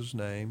spouse's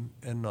name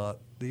and not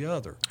the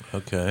other.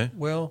 Okay.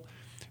 Well,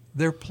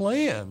 their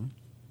plan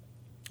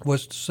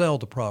was to sell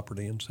the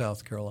property in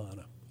South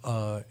Carolina.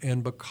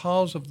 And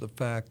because of the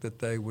fact that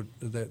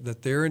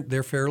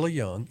they're fairly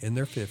young, in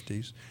their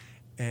 50s,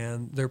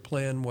 and their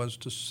plan was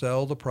to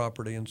sell the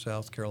property in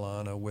South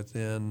Carolina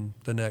within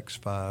the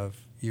next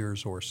 5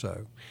 years or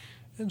so.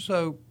 And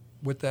so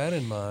with that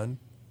in mind,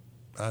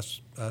 I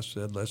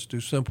said, let's do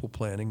simple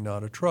planning,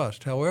 not a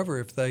trust. However,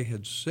 if they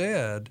had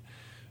said,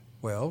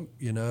 well,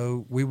 you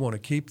know, we want to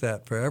keep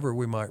that forever,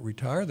 we might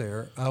retire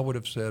there, I would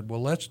have said,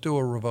 well, let's do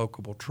a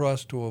revocable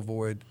trust to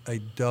avoid a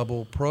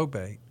double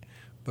probate,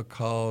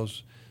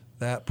 because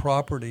that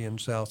property in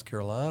South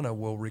Carolina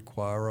will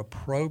require a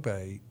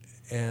probate,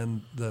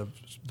 and the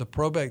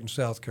probate in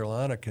South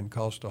Carolina can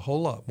cost a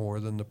whole lot more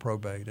than the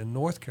probate in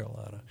North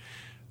Carolina.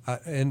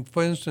 And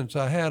for instance,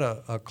 I had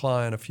a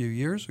client a few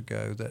years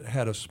ago that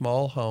had a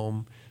small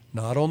home,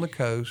 not on the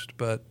coast,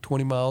 but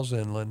 20 miles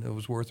inland. It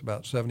was worth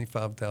about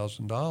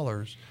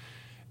 $75,000.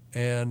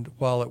 And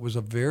while it was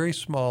a very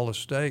small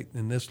estate,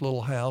 and this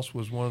little house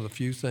was one of the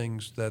few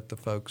things that the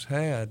folks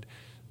had,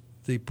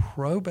 the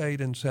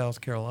probate in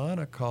South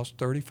Carolina cost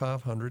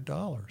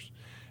 $3,500.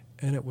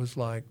 And it was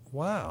like,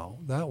 wow,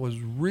 that was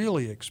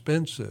really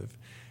expensive.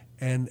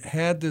 And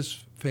had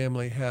this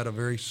family had a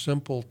very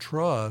simple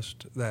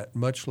trust that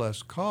much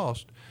less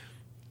cost,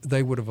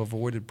 they would have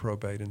avoided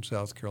probate in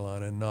South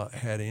Carolina and not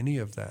had any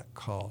of that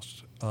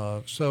cost.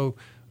 So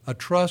a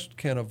trust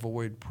can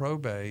avoid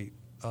probate.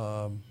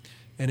 And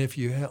if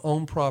you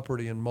own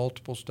property in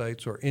multiple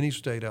states or any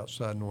state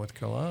outside North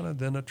Carolina,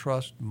 then a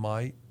trust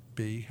might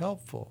be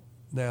helpful.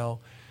 Now,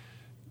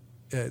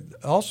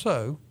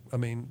 also, I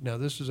mean, now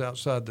this is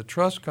outside the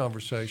trust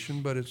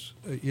conversation, but it's,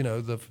 you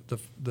know,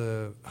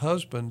 the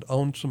husband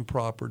owned some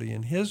property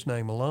in his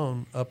name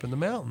alone up in the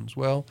mountains.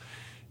 Well,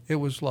 it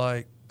was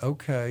like,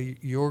 okay,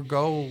 your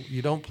goal,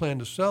 you don't plan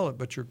to sell it,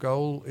 but your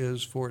goal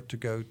is for it to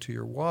go to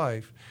your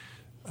wife.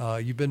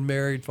 You've been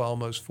married for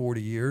almost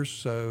 40 years,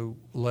 so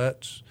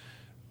let's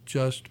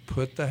just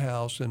put the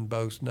house in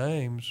both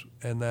names,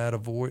 and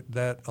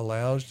that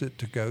allows it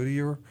to go to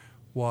your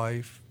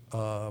wife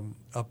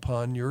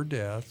upon your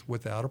death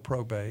without a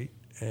probate,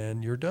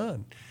 and you're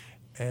done.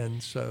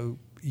 And so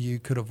you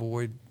could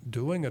avoid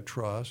doing a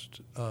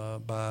trust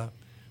by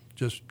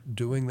just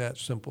doing that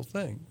simple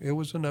thing. It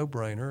was a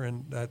no-brainer,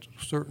 and that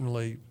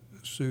certainly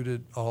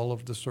suited all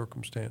of the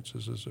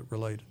circumstances as it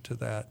related to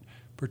that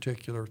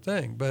particular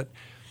thing. But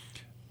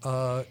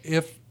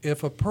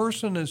if a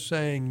person is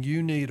saying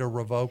you need a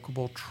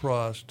revocable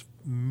trust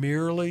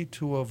merely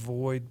to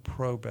avoid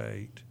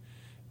probate,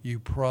 you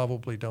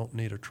probably don't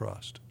need a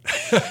trust.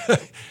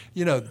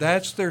 You know,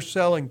 that's their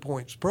selling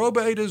points.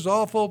 Probate is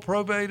awful.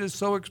 Probate is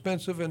so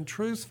expensive. And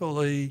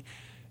truthfully,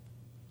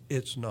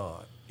 it's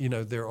not. You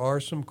know, there are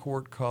some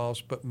court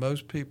costs, but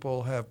most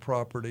people have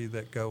property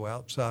that go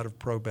outside of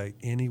probate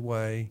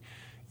anyway.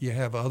 You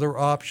have other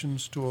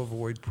options to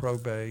avoid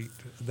probate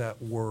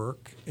that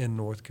work in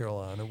North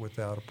Carolina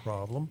without a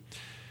problem.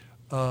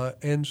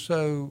 And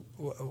so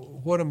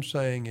what I'm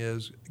saying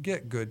is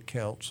get good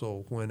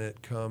counsel when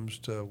it comes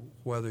to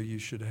whether you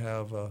should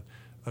have a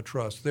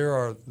trust. There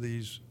are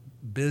these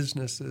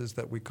businesses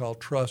that we call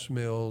trust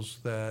mills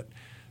that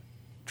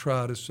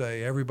try to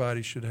say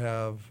everybody should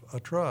have a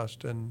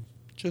trust, and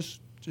it's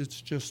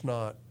just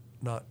not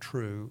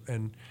true.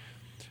 And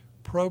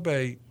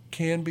probate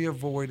can be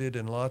avoided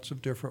in lots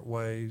of different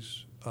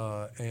ways,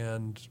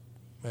 and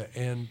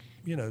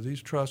you know,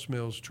 these trust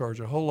mills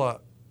charge a whole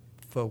lot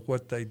for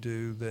what they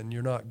do, then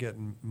you're not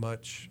getting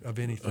much of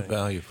anything. A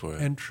value for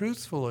it. And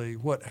truthfully,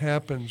 what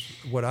happens,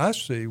 what I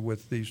see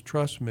with these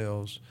trust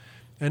mills,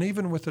 and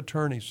even with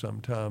attorneys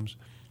sometimes,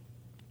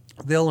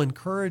 they'll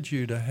encourage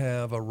you to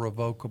have a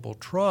revocable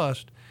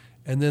trust,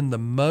 and then the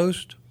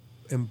most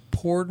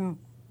important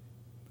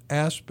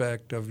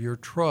aspect of your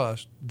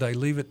trust, they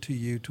leave it to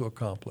you to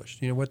accomplish.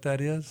 You know what that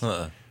is?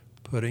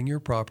 Putting your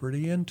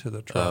property into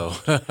the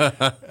trust.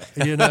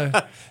 You know,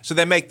 so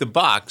they make the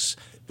box,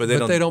 but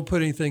they don't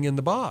put anything in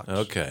the box.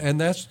 Okay. And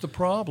that's the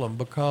problem,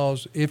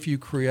 because if you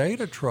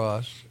create a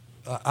trust,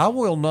 I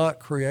will not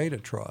create a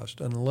trust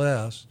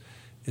unless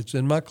it's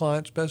in my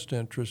client's best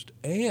interest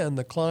and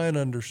the client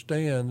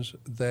understands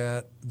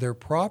that their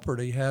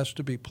property has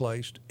to be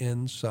placed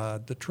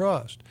inside the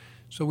trust.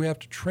 So we have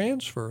to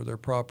transfer their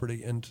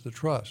property into the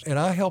trust. And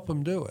I help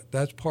them do it.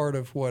 That's part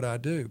of what I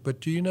do. But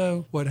do you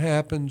know what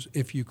happens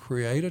if you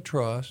create a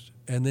trust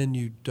and then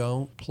you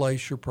don't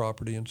place your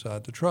property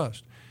inside the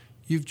trust?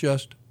 You've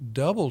just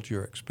doubled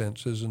your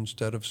expenses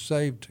instead of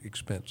saved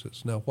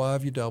expenses. Now, why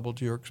have you doubled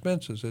your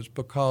expenses? It's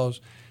because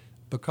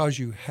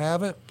you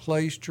haven't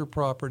placed your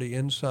property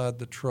inside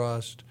the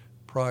trust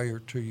prior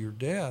to your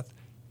death.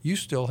 You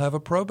still have a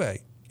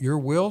probate. Your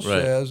will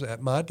says,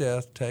 at my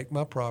death, take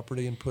my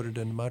property and put it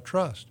into my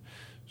trust.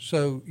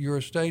 So your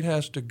estate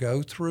has to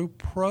go through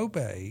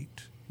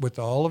probate with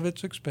all of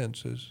its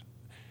expenses,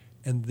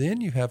 and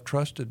then you have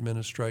trust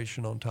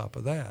administration on top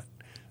of that.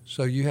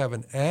 So you have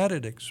an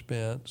added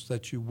expense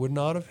that you would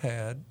not have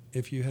had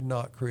if you had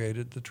not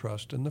created the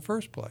trust in the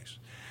first place.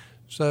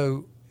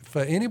 So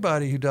for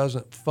anybody who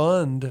doesn't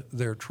fund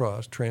their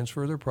trust,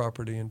 transfer their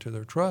property into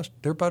their trust,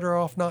 they're better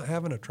off not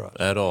having a trust.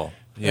 At all.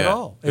 Yeah. At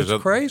all. It's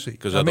crazy.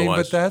 I mean,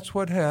 but that's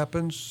what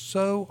happens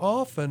so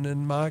often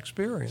in my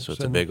experience. So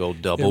it's a big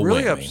old double whammy. It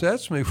really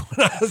upsets me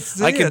when I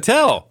see it. I can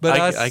tell. But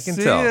I can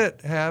see tell.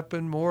 it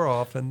happen more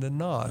often than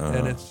not.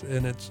 And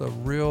it's a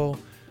real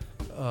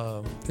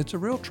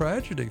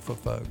tragedy for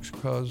folks,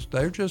 because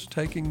they're just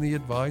taking the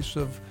advice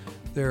of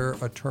their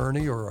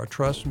attorney or a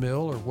trust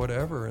mill or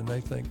whatever, and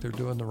they think they're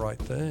doing the right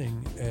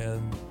thing,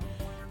 and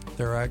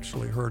they're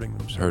actually hurting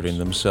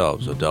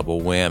themselves. A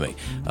double whammy.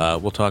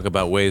 We'll talk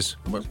about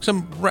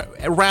some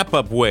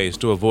wrap-up ways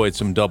to avoid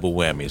some double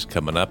whammies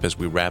coming up as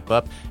we wrap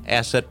up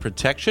asset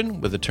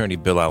protection with attorney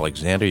Bill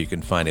Alexander. You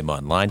can find him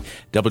online,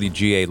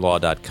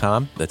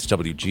 WGALaw.com. That's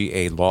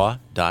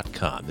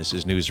WGALaw.com. This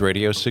is News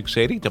Radio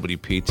 680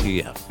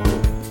 WPTF.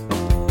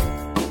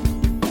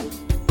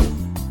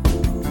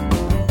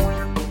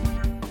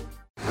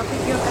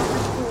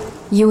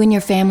 You and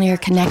your family are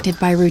connected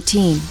by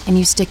routine, and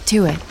you stick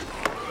to it.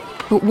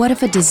 But what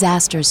if a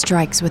disaster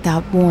strikes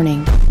without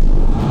warning?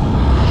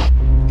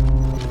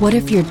 What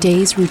if your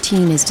day's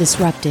routine is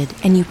disrupted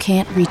and you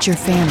can't reach your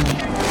family?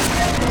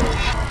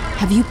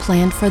 Have you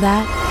planned for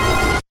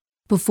that?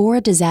 Before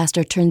a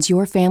disaster turns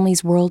your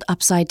family's world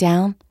upside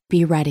down,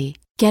 be ready.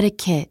 Get a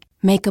kit.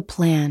 Make a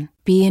plan.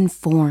 Be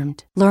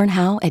informed. Learn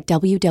how at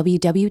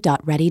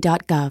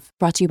www.ready.gov.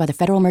 Brought to you by the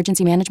Federal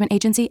Emergency Management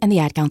Agency and the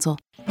Ad Council.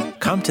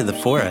 Come to the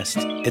forest.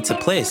 It's a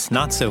place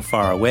not so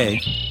far away.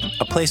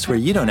 A place where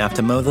you don't have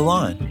to mow the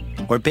lawn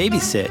or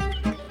babysit.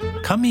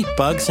 Come meet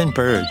bugs and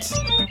birds.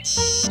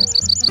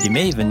 You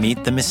may even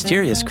meet the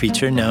mysterious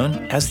creature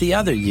known as the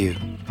other you.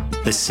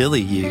 The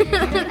silly you.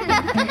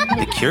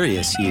 The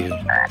curious you.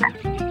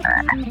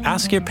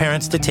 Ask your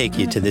parents to take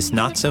you to this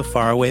not so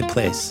far away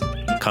place.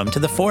 Come to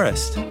the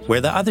forest, where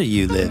the other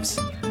you lives.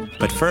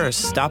 But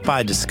first, stop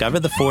by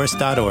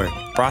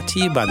discovertheforest.org, brought to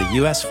you by the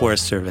U.S.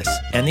 Forest Service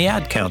and the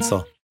Ad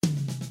Council.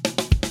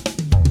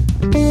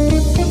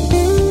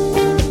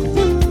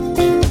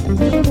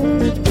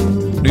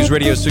 News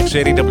Radio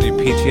 680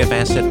 WPTF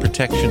Asset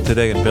Protection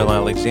today, and Bill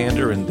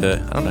Alexander. And I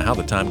don't know how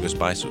the time goes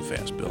by so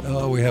fast, Bill.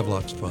 Oh, we have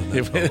lots of fun.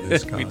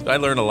 That's I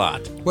learn a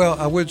lot. Well,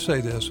 I would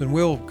say this, and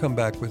we'll come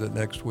back with it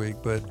next week,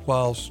 but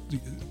whilst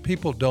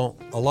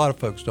a lot of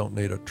folks don't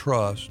need a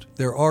trust,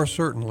 there are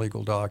certain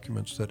legal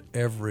documents that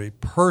every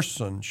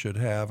person should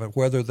have,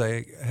 whether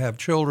they have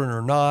children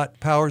or not,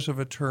 powers of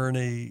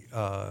attorney,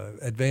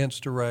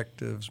 advance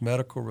directives,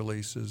 medical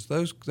releases,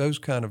 those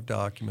kind of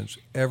documents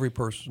every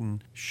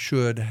person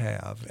should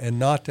have, and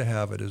not to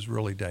have it is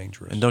really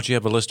dangerous. And don't you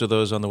have a list of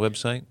those on the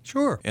website?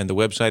 Sure. And the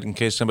website, in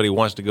case somebody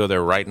wants to go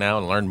there right now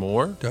and learn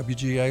more?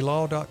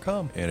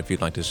 WGALaw.com. And if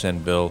you'd like to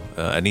send Bill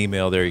an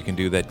email there, you can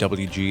do that,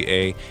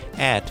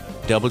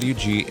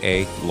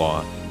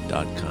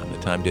 WGA@WGALaw.com. The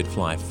time did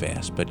fly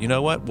fast. But you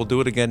know what? We'll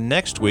do it again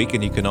next week,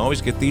 and you can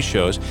always get these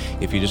shows,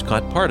 if you just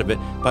caught part of it,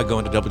 by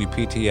going to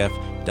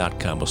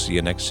WPTF.com. We'll see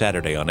you next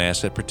Saturday on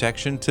Asset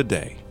Protection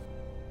Today.